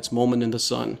having its moment in the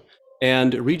sun.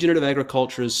 And regenerative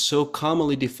agriculture is so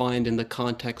commonly defined in the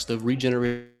context of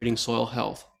regenerating soil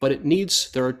health. But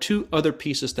there are two other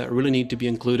pieces that really need to be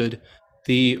included.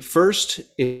 The first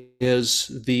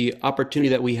is the opportunity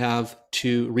that we have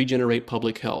to regenerate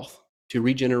public health, to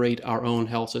regenerate our own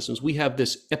health systems. We have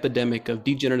this epidemic of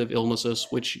degenerative illnesses,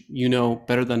 which you know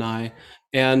better than I.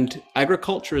 And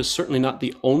agriculture is certainly not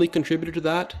the only contributor to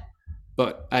that,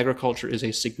 but agriculture is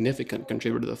a significant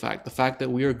contributor to the fact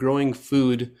that we are growing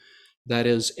food that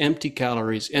is empty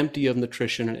calories, empty of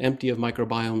nutrition, and empty of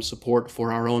microbiome support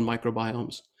for our own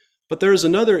microbiomes. But there is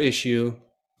another issue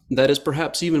that is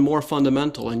perhaps even more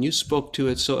fundamental, and you spoke to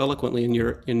it so eloquently in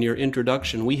your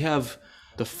introduction. We have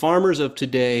the farmers of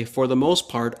today, for the most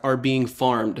part, are being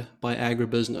farmed by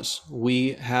agribusiness.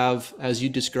 We have, as you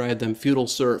described them, feudal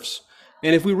serfs.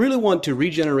 And if we really want to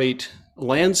regenerate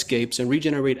landscapes and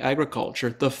regenerate agriculture,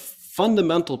 the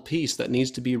fundamental piece that needs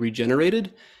to be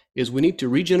regenerated is we need to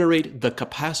regenerate the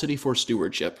capacity for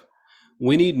stewardship.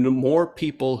 We need more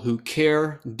people who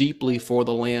care deeply for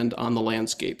the land on the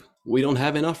landscape. We don't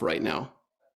have enough right now.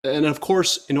 And of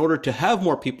course, in order to have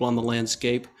more people on the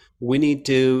landscape, we need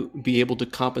to be able to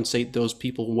compensate those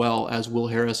people well, as Will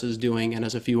Harris is doing and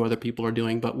as a few other people are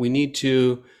doing. But we need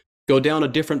to go down a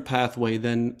different pathway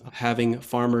than having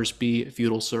farmers be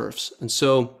feudal serfs. And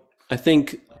so I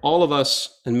think all of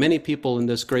us and many people in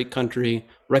this great country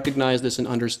recognize this and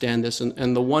understand this.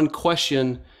 And the one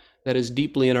question that is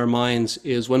deeply in our minds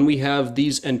is when we have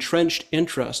these entrenched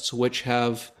interests, which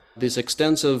have this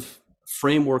extensive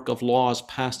framework of laws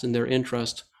passed in their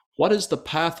interest, what is the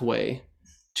pathway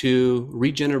to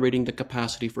regenerating the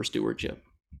capacity for stewardship?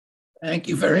 Thank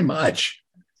you very much.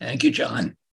 Thank you,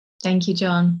 John. Thank you,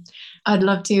 John. I'd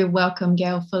love to welcome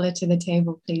Gail Fuller to the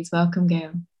table, please. Welcome,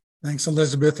 Gail. Thanks,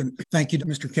 Elizabeth, and thank you to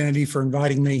Mr. Kennedy for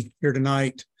inviting me here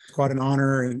tonight. Quite an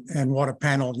honor and what a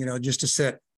panel, just to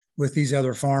sit with these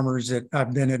other farmers that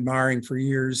I've been admiring for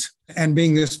years. And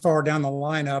being this far down the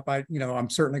lineup, I'm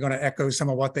certainly going to echo some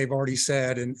of what they've already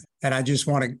said. And I just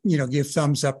want to, give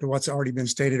thumbs up to what's already been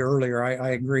stated earlier.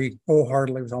 I agree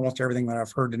wholeheartedly with almost everything that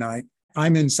I've heard tonight.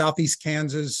 I'm in Southeast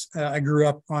Kansas. I grew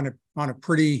up on a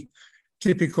pretty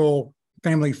typical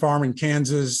family farm in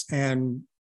Kansas, and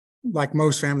like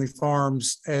most family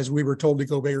farms, as we were told to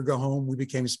go big or go home, we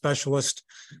became specialists.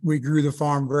 We grew the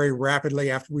farm very rapidly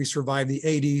after we survived the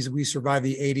 80s. We survived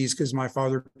the 80s because my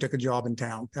father took a job in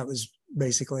town. That was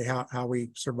basically how we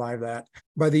survived that.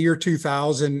 By the year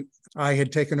 2000, I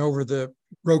had taken over the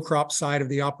row crop side of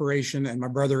the operation, and my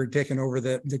brother had taken over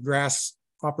the grass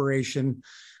operation.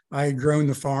 I had grown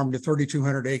the farm to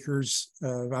 3,200 acres.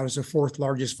 I was the fourth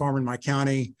largest farm in my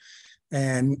county.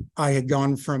 And I had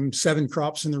gone from 7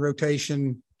 crops in the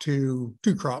rotation to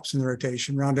 2 crops in the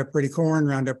rotation, Roundup Ready corn,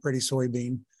 Roundup Ready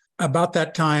soybean. about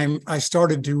that time, I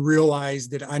started to realize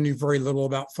that I knew very little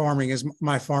about farming as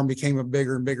my farm became a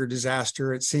bigger and bigger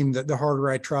disaster. It seemed that the harder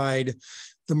I tried,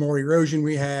 the more erosion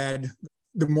we had,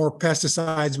 the more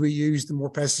pesticides we used, the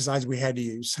more pesticides we had to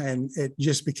use. And it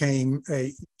just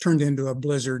turned into a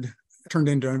blizzard, turned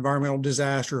into an environmental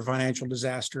disaster, a financial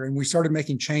disaster. And we started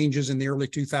making changes in the early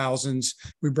 2000s.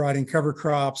 We brought in cover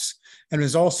crops. And it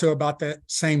was also about that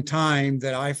same time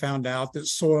that I found out that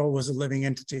soil was a living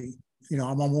entity. You know,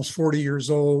 I'm almost 40 years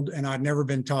old, and I'd never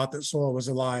been taught that soil was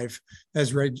alive.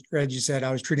 As Reggie said,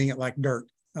 I was treating it like dirt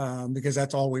because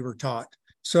that's all we were taught.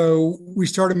 So we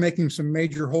started making some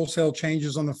major wholesale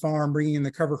changes on the farm, bringing in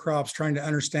the cover crops, trying to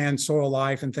understand soil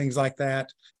life and things like that.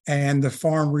 And the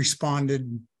farm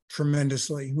responded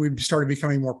tremendously. We started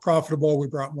becoming more profitable. We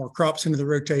brought more crops into the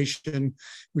rotation.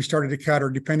 We started to cut our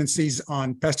dependencies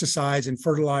on pesticides and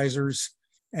fertilizers.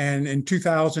 And in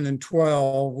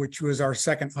 2012, which was our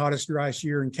second hottest, driest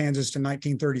year in Kansas to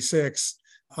 1936,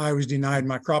 I was denied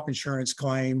my crop insurance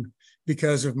claim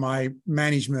because of my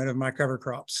management of my cover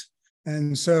crops.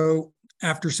 And so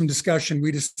after some discussion,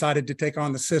 we decided to take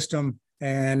on the system,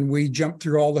 and we jumped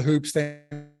through all the hoops they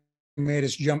made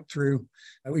us jump through.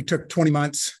 We took 20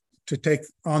 months to take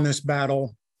on this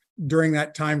battle. During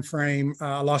that time frame,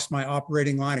 I lost my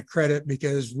operating line of credit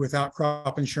because without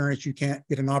crop insurance, you can't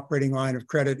get an operating line of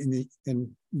credit in the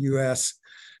U.S.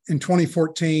 In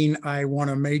 2014, I won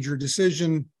a major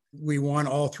decision. We won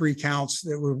all three counts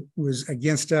that was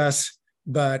against us,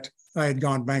 but I had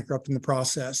gone bankrupt in the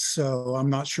process. So I'm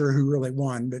not sure who really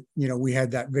won, but we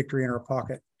had that victory in our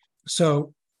pocket.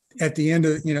 So at the end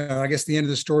of, I guess the end of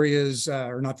the story is,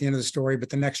 or not the end of the story, but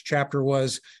the next chapter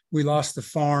was we lost the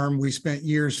farm. We spent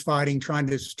years fighting, trying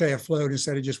to stay afloat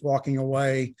instead of just walking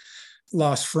away,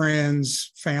 lost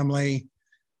friends, family,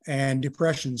 and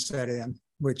depression set in,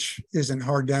 which isn't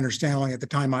hard to understand. Only at the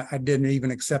time, I didn't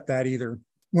even accept that either.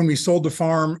 When we sold the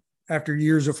farm, after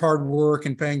years of hard work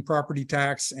and paying property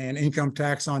tax and income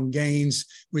tax on gains,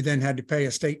 we then had to pay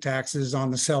estate taxes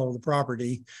on the sale of the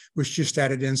property, which just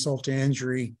added insult to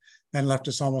injury and left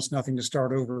us almost nothing to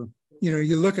start over.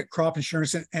 You look at crop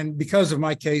insurance, and because of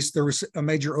my case, there was a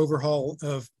major overhaul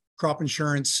of crop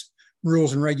insurance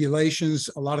rules and regulations.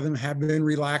 A lot of them have been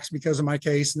relaxed because of my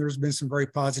case, and there's been some very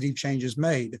positive changes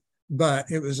made,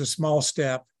 but it was a small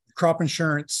step. Crop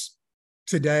insurance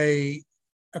today,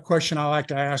 a question I like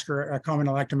to ask or a comment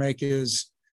I like to make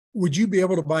is, would you be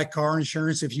able to buy car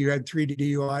insurance if you had 3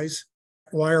 DUIs?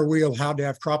 Why are we allowed to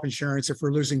have crop insurance if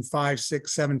we're losing 5,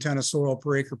 6, 7 tons of soil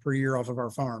per acre per year off of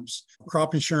our farms?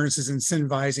 Crop insurance is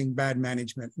incentivizing bad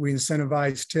management. We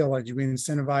incentivize tillage. We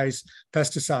incentivize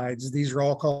pesticides. These are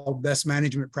all called best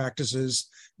management practices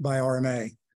by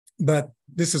RMA. But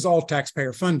this is all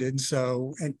taxpayer funded.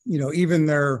 So, and even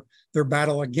their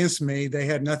battle against me, they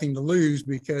had nothing to lose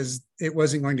because it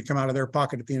wasn't going to come out of their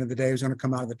pocket at the end of the day. It was going to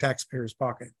come out of the taxpayer's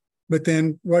pocket. But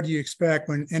then what do you expect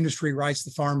when industry writes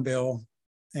the farm bill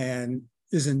and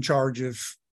is in charge of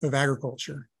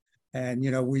agriculture? And,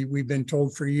 we've been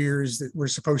told for years that we're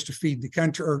supposed to feed the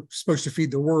country or supposed to feed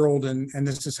the world, and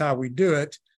this is how we do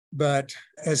it. But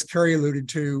as Carrie alluded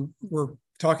to, we're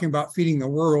talking about feeding the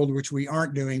world, which we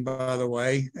aren't doing, by the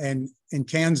way. And in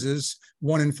Kansas,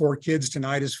 1 in 4 kids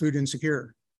tonight is food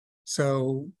insecure.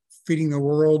 So feeding the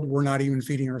world, we're not even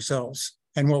feeding ourselves.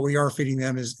 And what we are feeding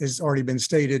them is already been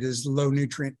stated, is low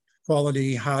nutrient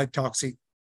quality, high toxic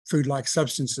food-like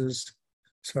substances.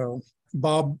 So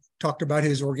Bob talked about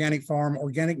his organic farm.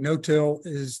 Organic no-till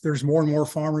there's more and more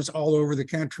farmers all over the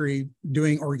country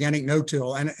doing organic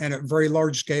no-till and at very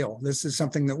large scale. This is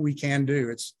something that we can do.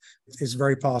 It's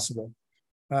very possible.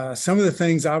 Some of the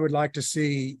things I would like to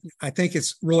see, I think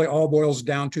it's really all boils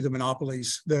down to the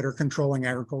monopolies that are controlling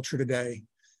agriculture today.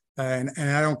 And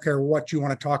I don't care what you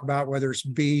want to talk about, whether it's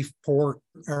beef, pork,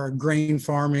 or grain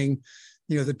farming,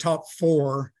 the top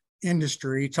 4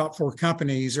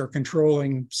 companies are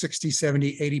controlling 60,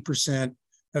 70, 80%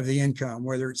 of the income,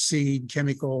 whether it's seed,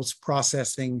 chemicals,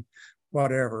 processing,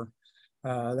 whatever.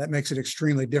 That makes it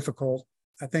extremely difficult.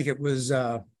 I think it was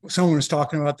someone was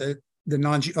talking about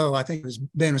I think it was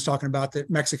Ben was talking about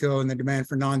Mexico and the demand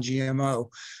for non-GMO.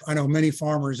 I know many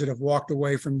farmers that have walked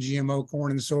away from GMO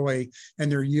corn and soy,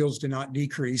 and their yields did not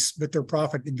decrease, but their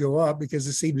profit did go up because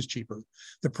the seed was cheaper.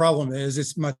 The problem is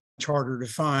it's much harder to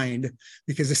find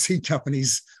because the seed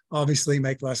companies obviously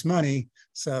make less money.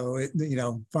 So,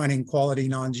 finding quality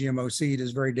non-GMO seed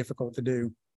is very difficult to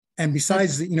do. And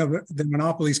besides, the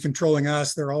monopolies controlling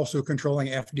us, they're also controlling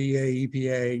FDA,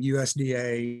 EPA,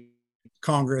 USDA,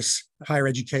 Congress, higher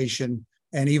education,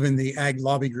 and even the ag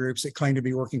lobby groups that claim to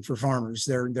be working for farmers.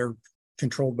 They're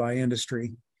controlled by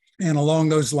industry. And along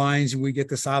those lines, we get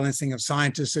the silencing of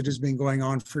scientists that has been going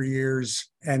on for years,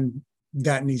 and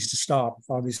that needs to stop,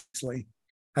 obviously.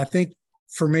 I think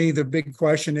for me, the big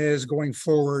question is going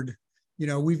forward,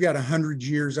 we've got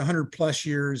 100 plus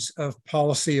years of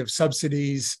policy of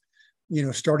subsidies,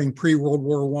 starting pre-World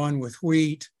War I with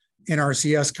wheat.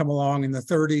 NRCS come along in the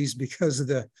 30s because of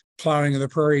the plowing of the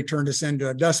prairie turned us into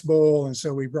a dust bowl. And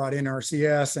so we brought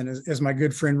NRCS. And as my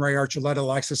good friend Ray Archuleta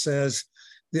likes to says,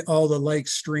 all the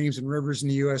lakes, streams, and rivers in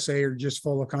the USA are just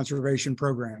full of conservation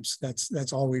programs.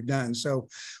 That's all we've done. So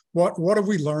what have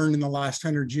we learned in the last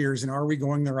 100 years, and are we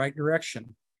going the right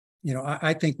direction?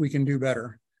 I think we can do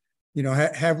better.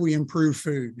 Have we improved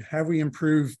food? Have we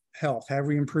improved health? Have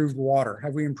we improved water?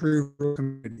 Have we improved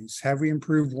communities? Have we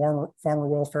improved farmer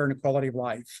welfare and quality of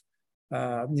life?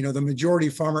 The majority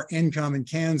of farmer income in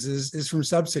Kansas is from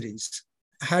subsidies.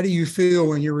 How do you feel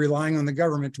when you're relying on the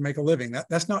government to make a living?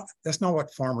 That's not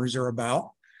what farmers are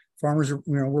about. Farmers are,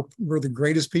 we're the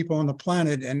greatest people on the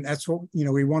planet, and that's what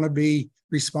we want to be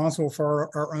responsible for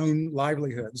our own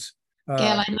livelihoods.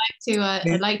 Gail,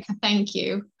 I'd like to thank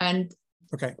you, and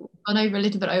okay, gone over a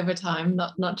little bit over time.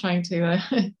 Not trying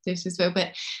to disrespect,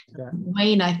 but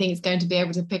Wayne, I think, is going to be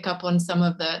able to pick up on some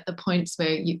of the points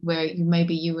where you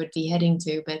maybe you would be heading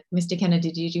to. But Mr.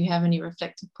 Kennedy, did you have any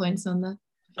reflective points on that?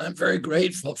 I'm very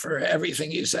grateful for everything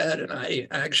you said, and I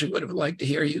actually would have liked to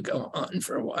hear you go on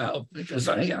for a while, because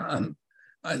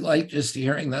I like just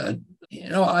hearing that.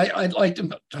 I'd like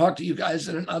to talk to you guys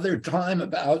at another time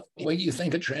about what you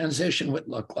think a transition would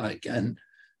look like, and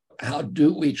how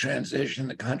do we transition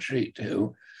the country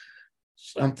to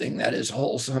something that is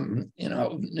wholesome,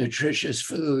 nutritious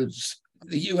foods.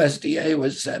 The USDA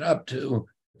was set up to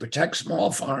protect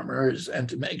small farmers and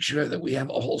to make sure that we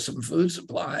have a wholesome food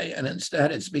supply. And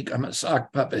instead, it's become a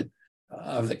sock puppet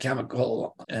of the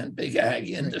chemical and big ag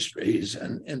industries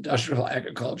and industrial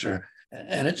agriculture.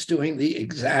 And it's doing the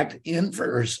exact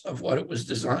inverse of what it was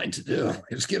designed to do.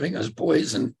 It's giving us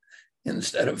poison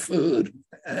instead of food.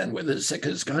 And we're the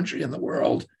sickest country in the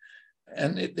world.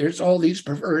 And there's all these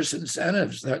perverse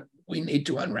incentives that we need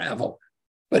to unravel.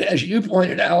 But as you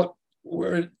pointed out,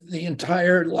 where the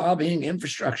entire lobbying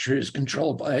infrastructure is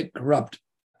controlled by corrupt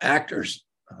actors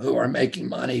who are making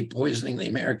money, poisoning the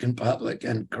American public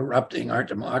and corrupting our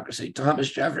democracy.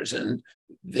 Thomas Jefferson's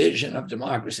vision of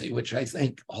democracy, which I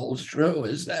think holds true,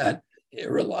 is that it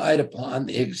relied upon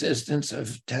the existence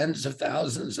of tens of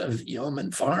thousands of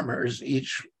yeoman farmers,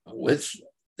 each with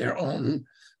their own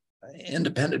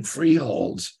independent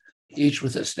freeholds, each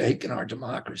with a stake in our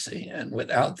democracy. And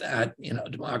without that,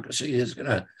 democracy is going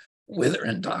to wither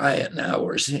and die. And now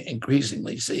we're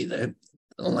increasingly see that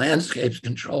the landscape's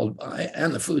controlled by,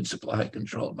 and the food supply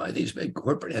controlled by, these big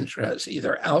corporate interests,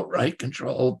 either outright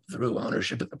controlled through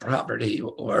ownership of the property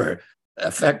or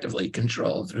effectively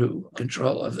controlled through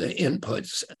control of the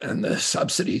inputs and the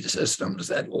subsidy systems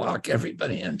that lock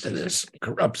everybody into this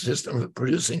corrupt system of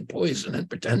producing poison and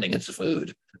pretending it's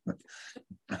food.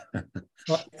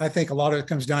 Well, I think a lot of it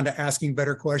comes down to asking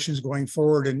better questions going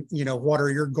forward. And, what are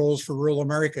your goals for rural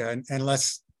America? And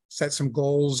let's set some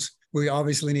goals. We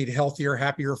obviously need healthier,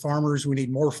 happier farmers. We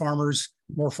need more farmers.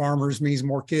 More farmers means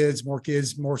more kids,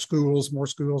 more schools,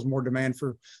 more demand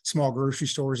for small grocery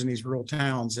stores in these rural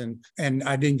towns. And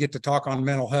I didn't get to talk on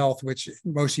mental health, which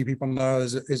most of you people know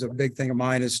is a big thing of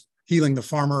mine. Is healing the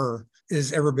farmer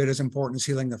is every bit as important as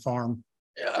healing the farm.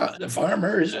 Yeah, the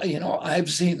farmers,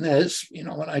 I've seen this,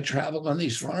 when I traveled on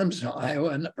these farms in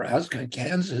Iowa, Nebraska, and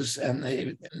Kansas,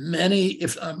 and many,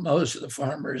 if not most of the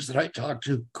farmers that I talked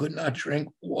to could not drink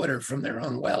water from their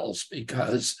own wells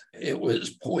because it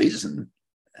was poison.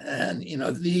 And,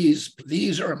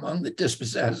 these are among the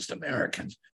dispossessed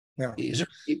Americans. Yeah. These are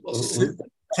people who...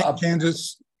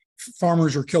 Kansas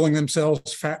farmers are killing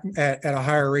themselves at a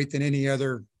higher rate than any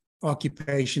other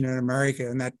occupation in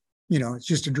America. And that, it's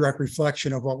just a direct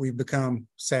reflection of what we've become,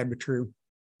 sad but true.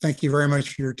 Thank you very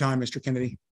much for your time, Mr.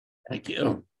 Kennedy. Thank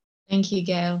you. Thank you,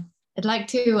 Gail. I'd like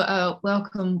to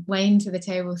welcome Wayne to the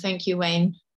table. Thank you,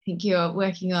 Wayne. I think you're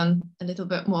working on a little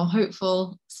bit more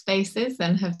hopeful spaces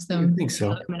and have some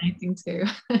illuminating too.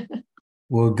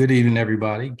 Well, good evening,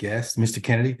 everybody. Guests, Mr.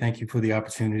 Kennedy, thank you for the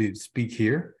opportunity to speak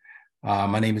here.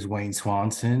 My name is Wayne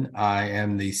Swanson. I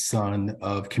am the son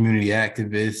of community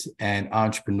activists and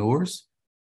entrepreneurs.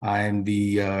 I am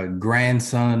the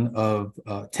grandson of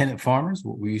tenant farmers,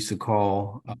 what we used to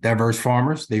call diverse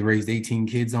farmers. They raised 18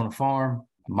 kids on a farm.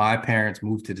 My parents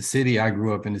moved to the city. I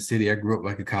grew up in the city. I grew up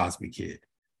like a Cosby kid.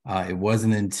 It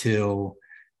wasn't until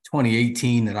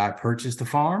 2018 that I purchased a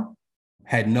farm.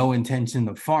 Had no intention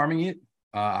of farming it.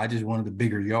 I just wanted a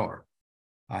bigger yard.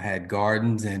 I had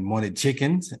gardens and wanted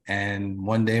chickens. And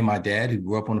one day my dad, who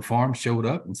grew up on the farm, showed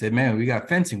up and said, man, we got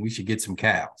fencing. We should get some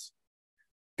cows.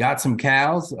 Got some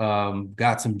cows,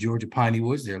 got some Georgia Piney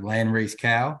Woods, their land-raised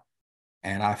cow.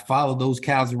 And I followed those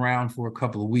cows around for a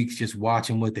couple of weeks, just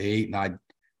watching what they ate. And I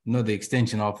know the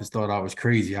extension office thought I was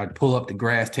crazy. I'd pull up the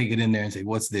grass, take it in there and say,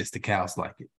 what's this? The cows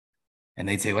like it. And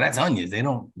they'd say, well, that's onions. They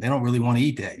don't really want to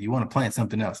eat that. You want to plant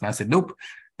something else. And I said, nope,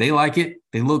 they like it.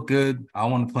 They look good. I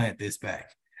want to plant this back.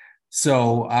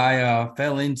 So I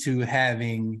fell into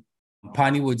having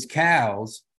Piney Woods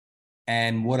cows.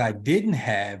 And what I didn't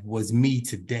have was me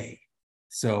today.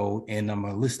 So, and I'm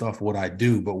going to list off what I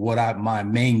do, but my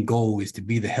main goal is to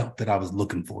be the help that I was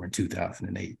looking for in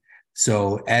 2008.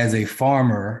 So as a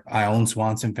farmer, I own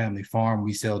Swanson Family Farm.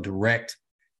 We sell direct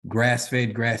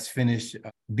grass-fed, grass-finished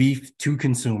beef to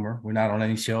consumer. We're not on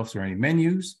any shelves or any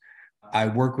menus. I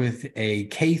work with a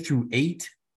K-8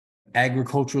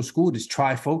 agricultural school. It's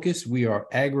tri-focused. We are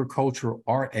agricultural,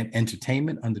 art, and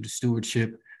entertainment under the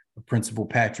stewardship of Principal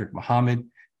Patrick Muhammad.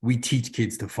 We teach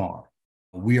kids to farm.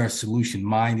 We are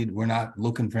solution-minded. We're not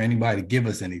looking for anybody to give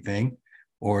us anything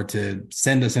or to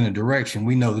send us in a direction.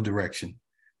 We know the direction.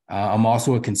 I'm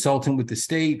also a consultant with the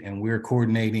state, and we're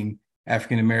coordinating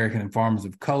African-American and farmers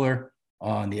of color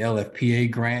on the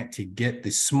LFPA grant to get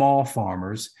the small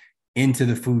farmers into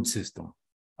the food system.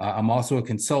 I'm also a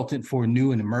consultant for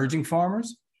new and emerging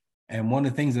farmers. And one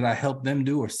of the things that I help them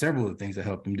do, or several of the things I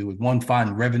help them do, is one,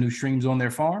 find revenue streams on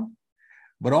their farm,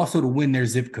 but also to win their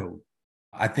zip code.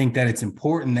 I think that it's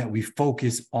important that we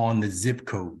focus on the zip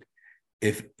code.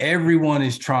 If everyone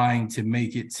is trying to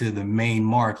make it to the main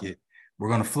market, we're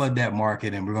going to flood that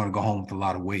market and we're going to go home with a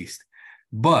lot of waste.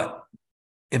 But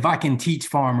if I can teach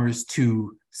farmers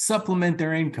to supplement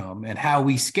their income, and how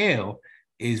we scale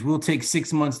is we'll take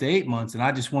 6 months to 8 months, and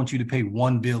I just want you to pay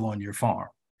one bill on your farm.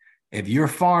 If your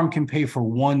farm can pay for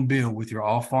one bill with your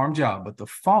off-farm job, but the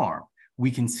farm,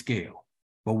 we can scale.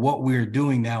 But what we're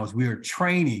doing now is we are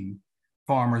training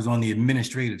farmers on the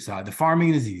administrative side. The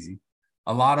farming is easy.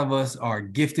 A lot of us are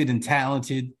gifted and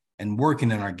talented and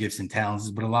working in our gifts and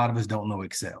talents, but a lot of us don't know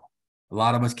Excel. A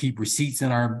lot of us keep receipts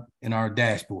in our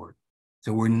dashboard.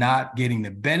 So we're not getting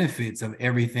the benefits of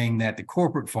everything that the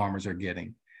corporate farmers are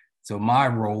getting. So my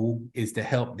role is to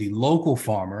help the local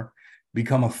farmer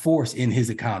become a force in his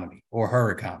economy or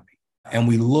her economy. And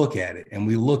we look at it and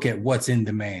we look at what's in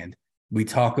demand. We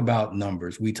talk about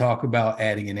numbers. We talk about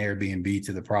adding an Airbnb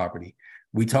to the property.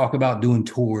 We talk about doing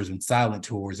tours and silent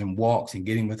tours and walks and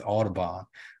getting with Audubon.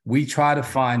 We try to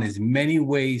find as many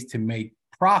ways to make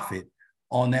profit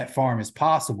on that farm as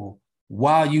possible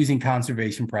while using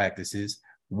conservation practices,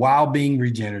 while being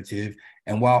regenerative,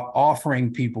 and while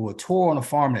offering people a tour on a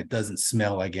farm that doesn't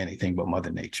smell like anything but Mother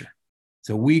Nature.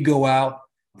 So we go out,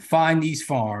 find these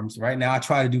farms. Right now, I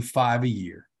try to do 5 a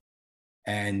year.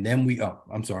 And then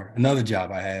another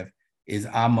job I have is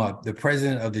I'm the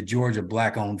president of the Georgia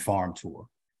Black-Owned Farm Tour.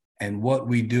 And what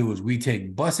we do is we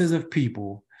take buses of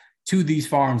people to these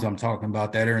farms I'm talking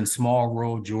about that are in small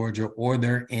rural Georgia, or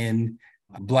they're in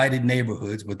blighted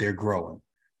neighborhoods, but they're growing.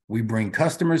 We bring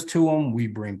customers to them, we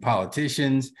bring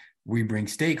politicians, we bring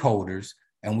stakeholders,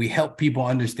 and we help people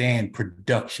understand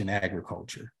production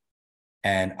agriculture.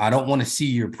 And I don't want to see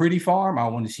your pretty farm, I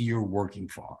want to see your working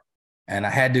farm. And I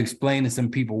had to explain to some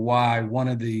people why one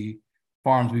of the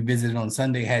farms we visited on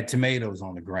Sunday had tomatoes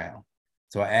on the ground.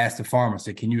 So I asked the farmer, I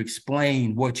said, can you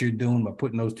explain what you're doing by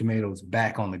putting those tomatoes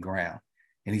back on the ground?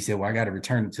 And he said, well, I got to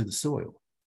return it to the soil.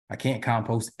 I can't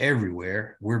compost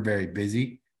everywhere. We're very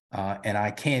busy. And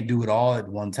I can't do it all at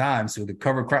one time. So the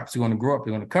cover crops are going to grow up.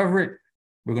 They're going to cover it.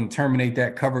 We're going to terminate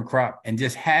that cover crop. And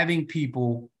just having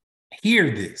people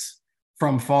hear this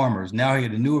from farmers, now I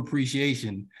get a new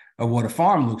appreciation of what a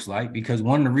farm looks like, because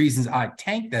one of the reasons I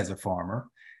tanked as a farmer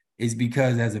is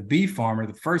because as a beef farmer,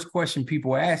 the first question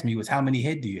people asked me was, how many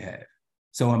head do you have?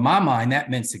 So in my mind,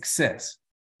 that meant success.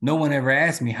 No one ever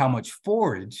asked me how much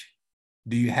forage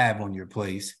do you have on your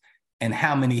place and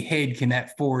how many head can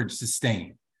that forage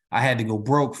sustain? I had to go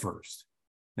broke first.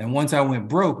 Then once I went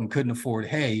broke and couldn't afford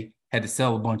hay, had to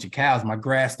sell a bunch of cows, my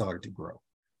grass started to grow.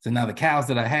 So now the cows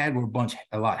that I had were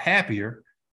a lot happier.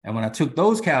 And when I took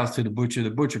those cows to the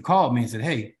butcher called me and said,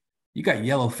 hey, you got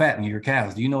yellow fat in your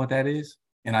cows. Do you know what that is?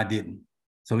 And I didn't.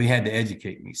 So he had to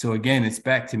educate me. So again, it's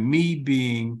back to me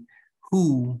being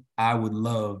who I would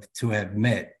love to have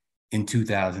met in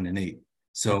 2008.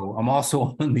 So I'm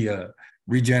also on the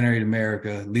Regenerate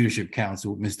America Leadership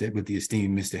Council with the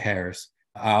esteemed Mr. Harris.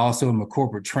 I also am a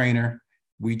corporate trainer.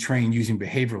 We train using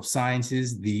behavioral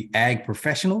sciences, the ag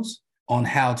professionals, on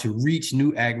how to reach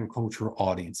new agricultural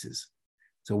audiences.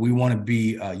 So we want to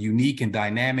be unique and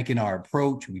dynamic in our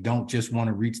approach. We don't just want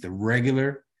to reach the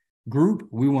regular group.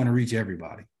 We want to reach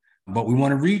everybody, but we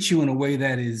want to reach you in a way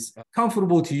that is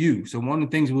comfortable to you. So one of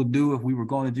the things we'll do if we were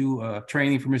going to do a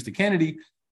training for Mr. Kennedy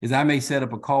is I may set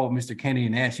up a call with Mr. Kennedy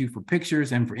and ask you for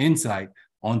pictures and for insight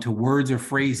onto words or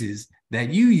phrases that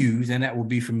you use and that will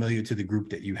be familiar to the group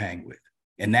that you hang with.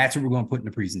 And that's what we're going to put in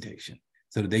the presentation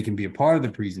so that they can be a part of the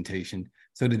presentation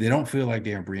so that they don't feel like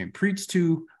they're being preached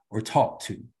to or talked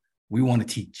to. We want to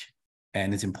teach.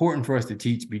 And it's important for us to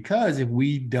teach because if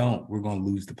we don't, we're going to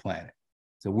lose the planet.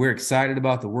 So we're excited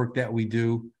about the work that we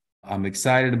do. I'm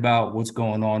excited about what's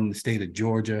going on in the state of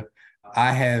Georgia.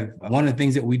 One of the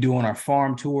things that we do on our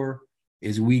farm tour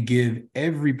is we give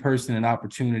every person an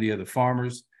opportunity of the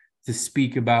farmers to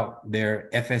speak about their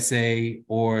FSA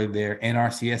or their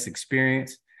NRCS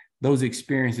experience. Those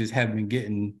experiences have been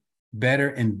getting better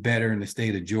and better in the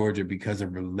state of Georgia because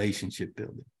of relationship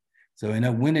building. So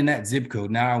when in that zip code,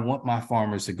 now I want my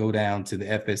farmers to go down to the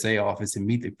FSA office and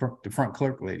meet the front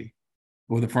clerk lady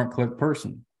or the front clerk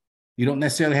person. You don't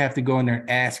necessarily have to go in there and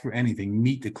ask for anything.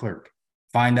 Meet the clerk.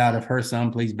 Find out if her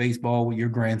son plays baseball with your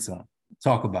grandson.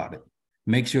 Talk about it.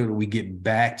 Make sure that we get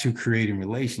back to creating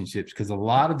relationships because a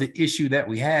lot of the issue that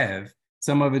we have,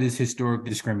 some of it is historic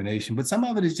discrimination, but some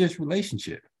of it is just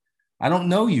relationship. I don't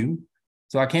know you,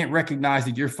 so I can't recognize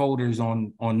that your folder is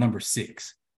on number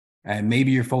 6. And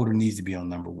maybe your folder needs to be on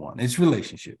number 1. It's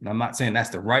relationship. And I'm not saying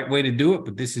that's the right way to do it,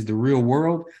 but this is the real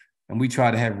world. And we try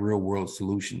to have real world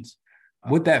solutions.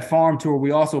 With that farm tour,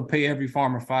 we also pay every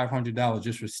farmer $500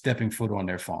 just for stepping foot on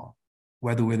their farm.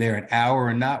 Whether we're there an hour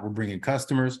or not, we're bringing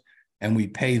customers and we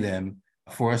pay them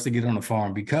for us to get on the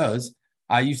farm because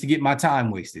I used to get my time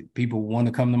wasted. People want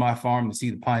to come to my farm to see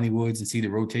the piney woods and see the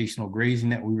rotational grazing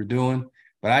that we were doing,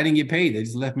 but I didn't get paid. They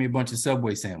just left me a bunch of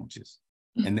Subway sandwiches.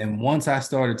 And then once I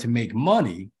started to make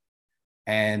money,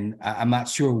 and I'm not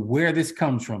sure where this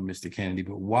comes from, Mr. Kennedy,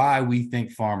 but why we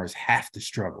think farmers have to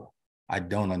struggle. I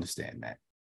don't understand that.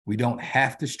 We don't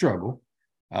have to struggle.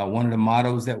 One of the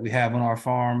mottos that we have on our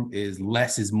farm is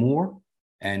less is more,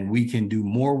 and we can do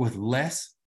more with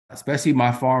less, especially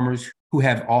my farmers who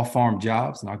have off-farm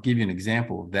jobs. And I'll give you an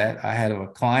example of that. I had a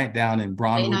client down in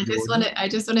Brownwood, I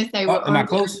just want to say we're am I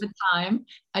close? The time.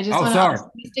 I just want to ask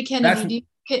Mr. Kennedy,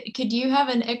 could you have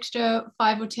an extra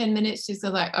 5 or 10 minutes just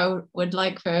so that I would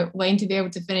like for Wayne to be able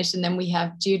to finish, and then we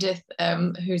have Judith,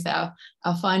 who's our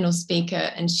final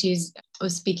speaker, and she's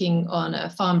was speaking on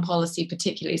farm policy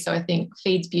particularly, so I think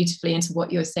feeds beautifully into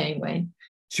what you're saying, Wayne.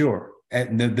 Sure.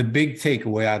 And the big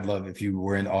takeaway I'd love if you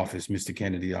were in office, Mr.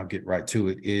 Kennedy, I'll get right to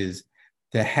it, is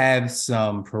to have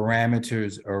some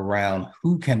parameters around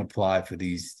who can apply for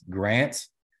these grants,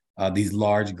 these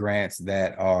large grants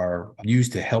that are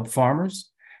used to help farmers.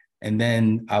 And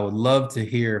then I would love to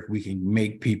hear if we can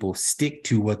make people stick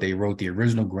to what they wrote the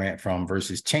original grant from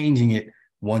versus changing it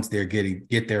once they're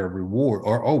get their reward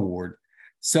or award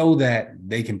so that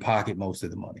they can pocket most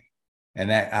of the money. And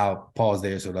that I'll pause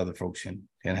there so that other folks can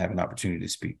have an opportunity to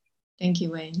speak. Thank you,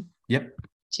 Wayne. Yep.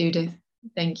 Judith,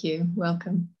 thank you.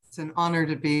 Welcome. It's an honor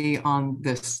to be on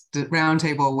this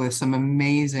roundtable with some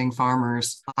amazing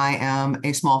farmers. I am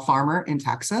a small farmer in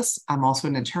Texas. I'm also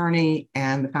an attorney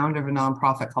and the founder of a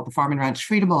nonprofit called the Farm and Ranch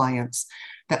Freedom Alliance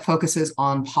that focuses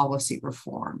on policy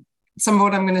reform. Some of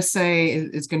what I'm going to say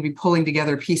is going to be pulling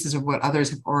together pieces of what others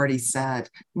have already said.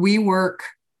 We work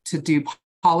to do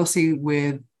policy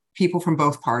with people from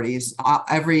both parties,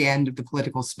 every end of the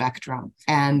political spectrum.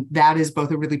 And that is both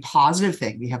a really positive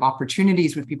thing. We have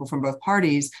opportunities with people from both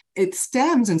parties. It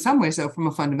stems in some ways, though, from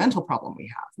a fundamental problem we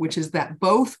have, which is that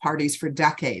both parties for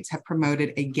decades have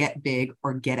promoted a get big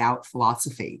or get out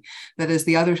philosophy that, as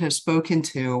the others have spoken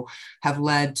to, have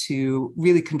led to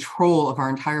really control of our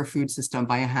entire food system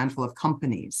by a handful of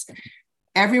companies.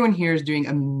 Everyone here is doing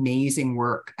amazing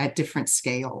work at different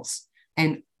scales.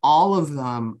 And all of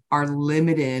them are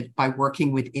limited by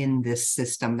working within this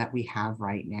system that we have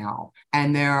right now.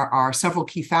 And there are several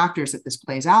key factors that this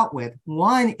plays out with.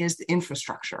 One is the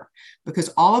infrastructure, because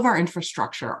all of our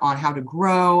infrastructure on how to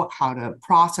grow, how to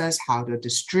process, how to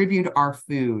distribute our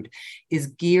food is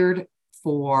geared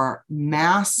for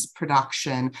mass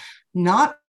production,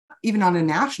 not even on a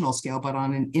national scale, but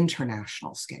on an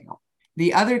international scale.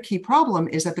 The other key problem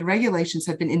is that the regulations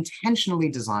have been intentionally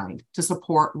designed to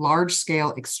support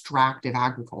large-scale extractive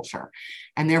agriculture,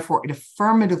 and therefore it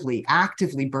affirmatively,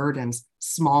 actively burdens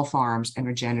small farms and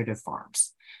regenerative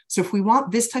farms. So if we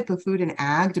want this type of food and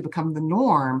ag to become the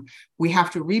norm, we have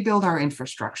to rebuild our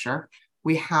infrastructure.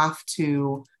 We have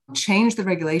to change the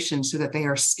regulations so that they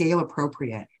are scale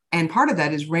appropriate. And part of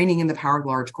that is reining in the power of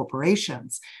large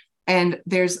corporations. And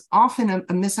there's often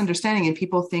a misunderstanding, and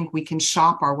people think we can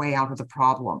shop our way out of the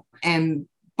problem. And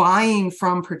buying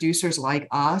from producers like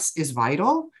us is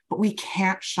vital, but we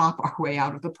can't shop our way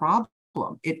out of the problem.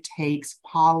 It takes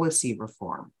policy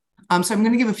reform. So I'm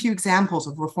going to give a few examples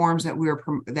of reforms that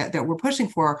we're pushing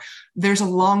for. There's a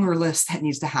longer list that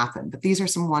needs to happen, but these are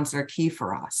some ones that are key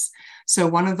for us. So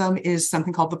one of them is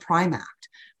something called the Prime Act,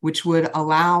 which would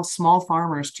allow small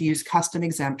farmers to use custom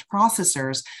exempt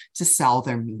processors to sell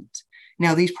their meat.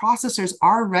 Now, these processors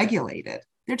are regulated.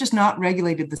 They're just not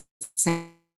regulated the same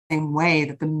way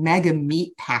that the mega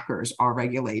meat packers are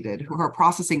regulated, who are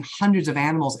processing hundreds of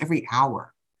animals every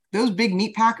hour. Those big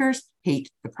meat packers hate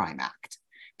the Prime Act.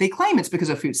 They claim it's because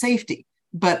of food safety,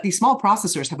 but these small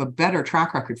processors have a better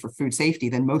track record for food safety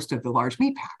than most of the large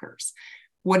meat packers.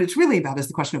 What it's really about is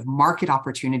the question of market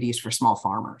opportunities for small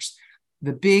farmers.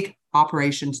 The big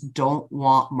operations don't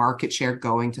want market share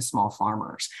going to small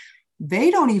farmers. They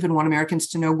don't even want Americans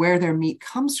to know where their meat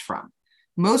comes from.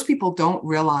 Most people don't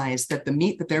realize that the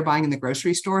meat that they're buying in the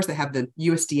grocery stores that have the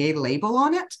USDA label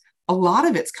on it, a lot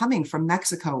of it's coming from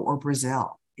Mexico or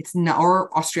Brazil. It's not,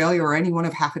 or Australia or any one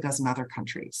of half a dozen other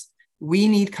countries. We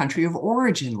need country of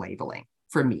origin labeling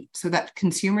for meat so that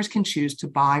consumers can choose to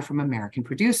buy from American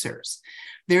producers.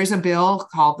 There's a bill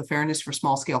called the Fairness for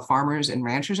Small-Scale Farmers and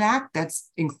Ranchers Act that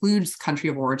includes country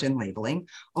of origin labeling,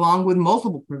 along with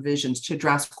multiple provisions to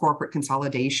address corporate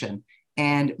consolidation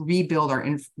and rebuild our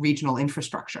regional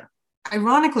infrastructure.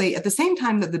 Ironically, at the same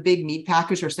time that the big meat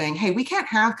packers are saying, hey, we can't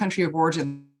have country of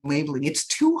origin labeling, it's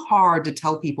too hard to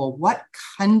tell people what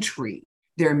country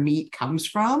their meat comes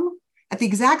from. At the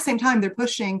exact same time, they're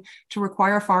pushing to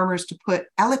require farmers to put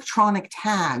electronic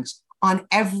tags on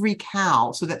every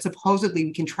cow so that supposedly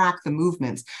we can track the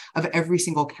movements of every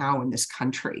single cow in this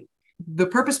country. The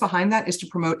purpose behind that is to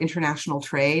promote international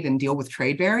trade and deal with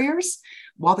trade barriers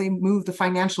while they move the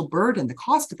financial burden, the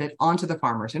cost of it, onto the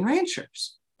farmers and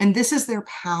ranchers. And this is their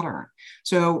pattern.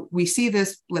 So we see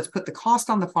this, let's put the cost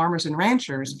on the farmers and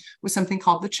ranchers with something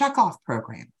called the checkoff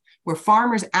program, where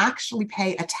farmers actually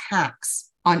pay a tax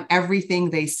on everything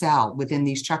they sell within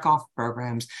these checkoff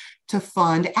programs to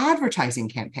fund advertising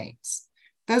campaigns.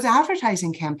 Those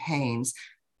advertising campaigns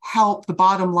help the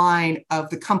bottom line of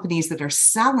the companies that are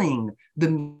selling the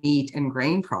meat and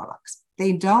grain products.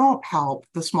 They don't help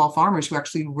the small farmers who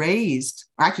actually raised,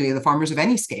 or actually the farmers of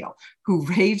any scale, who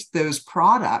raised those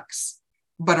products,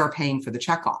 but are paying for the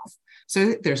checkoff.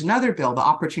 So there's another bill, the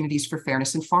Opportunities for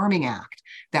Fairness in Farming Act,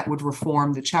 that would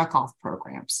reform the checkoff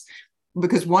programs.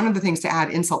 Because one of the things to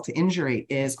add insult to injury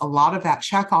is a lot of that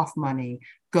checkoff money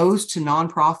goes to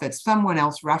nonprofits. Someone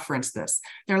else referenced this.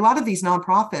 There are a lot of these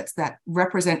nonprofits that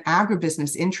represent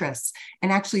agribusiness interests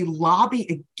and actually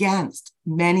lobby against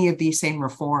many of these same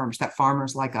reforms that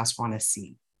farmers like us want to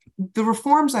see. The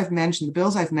reforms I've mentioned, the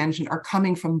bills I've mentioned, are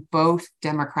coming from both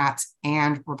Democrats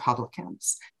and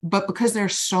Republicans. But because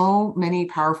there's so many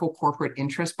powerful corporate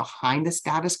interests behind the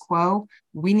status quo,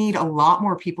 we need a lot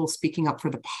more people speaking up for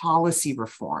the policy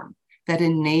reform that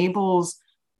enables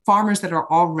farmers that are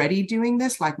already doing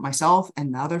this, like myself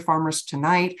and the other farmers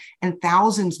tonight, and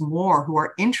thousands more who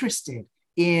are interested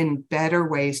in better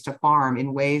ways to farm,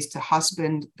 in ways to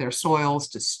husband their soils,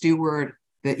 to steward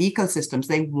the ecosystems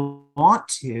they want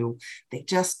to. They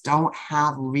just don't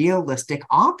have realistic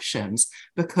options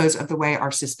because of the way our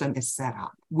system is set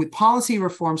up. With policy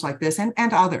reforms like this and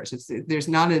others, there's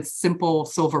not a simple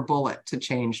silver bullet to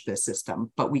change this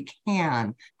system, but we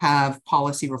can have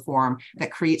policy reform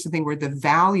that creates something where the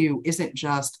value isn't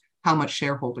just how much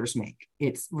shareholders make.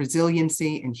 It's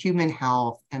resiliency and human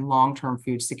health and long-term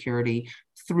food security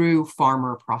through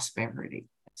farmer prosperity.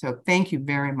 So thank you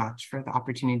very much for the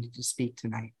opportunity to speak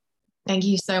tonight. Thank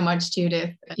you so much,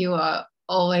 Judith. You are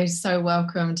always so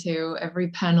welcome to every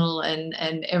panel and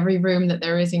every room that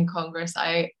there is in Congress.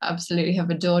 I absolutely have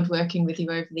adored working with you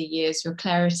over the years. Your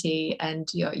clarity and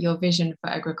your vision for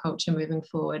agriculture moving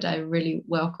forward. I really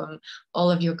welcome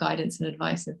all of your guidance and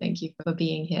advice, and thank you for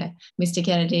being here. Mr.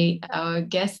 Kennedy, our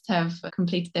guests have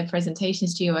completed their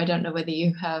presentations to you. I don't know whether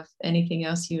you have anything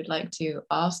else you would like to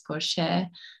ask or share.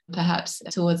 Perhaps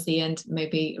towards the end,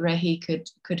 maybe Rehi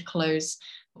could close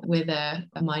with a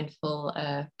mindful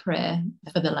prayer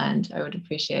for the land. I would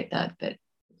appreciate that, but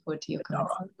forward to your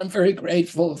comments. I'm very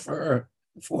grateful for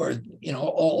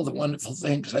all the wonderful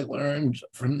things I learned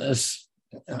from this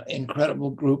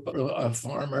incredible group of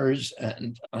farmers,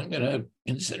 and I'm going to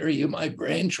consider you my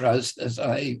brain trust as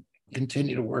I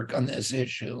continue to work on this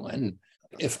issue. And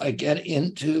if I get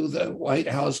into the White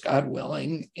House, God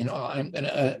willing, I'm going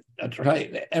to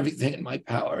try everything in my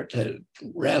power to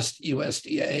wrest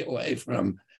USDA away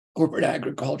from corporate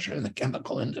agriculture and the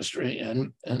chemical industry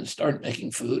and start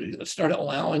making food, start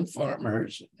allowing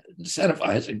farmers,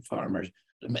 incentivizing farmers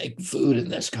to make food in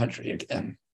this country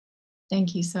again.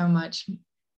 Thank you so much,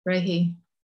 Rehi.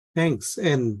 Thanks.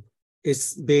 And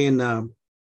it's been a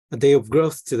day of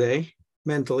growth today,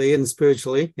 mentally and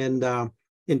spiritually. And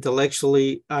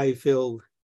intellectually, I feel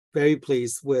very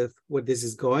pleased with where this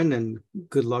is going, and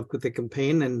good luck with the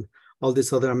campaign and all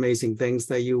these other amazing things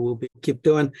that you will keep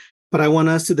doing. But I want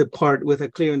us to depart with a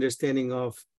clear understanding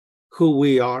of who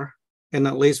we are. And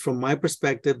at least from my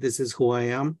perspective, this is who I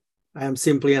am. I am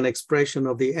simply an expression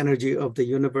of the energy of the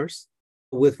universe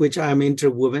with which I am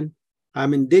interwoven.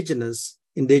 I'm indigenous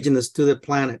to the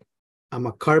planet. I'm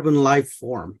a carbon life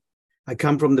form. I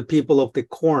come from the people of the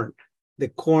corn,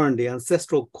 the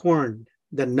ancestral corn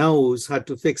that knows how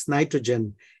to fix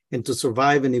nitrogen and to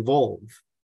survive and evolve.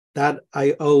 That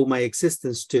I owe my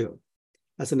existence to.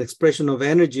 As an expression of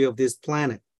energy of this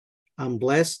planet, I'm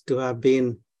blessed to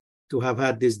have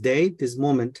had this day, this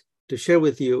moment, to share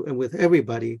with you and with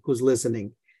everybody who's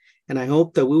listening. And I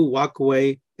hope that we'll walk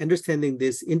away understanding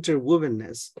this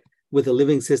interwovenness with the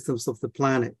living systems of the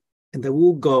planet, and that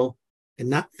we'll go and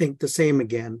not think the same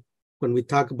again when we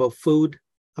talk about food,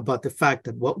 about the fact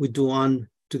that what we do on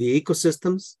to the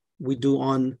ecosystems, we do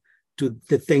on to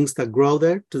the things that grow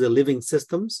there, to the living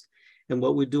systems, and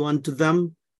what we do unto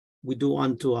them, we do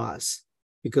unto us,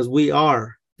 because we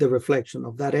are the reflection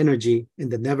of that energy in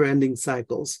the never-ending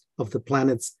cycles of the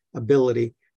planet's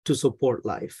ability to support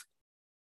life.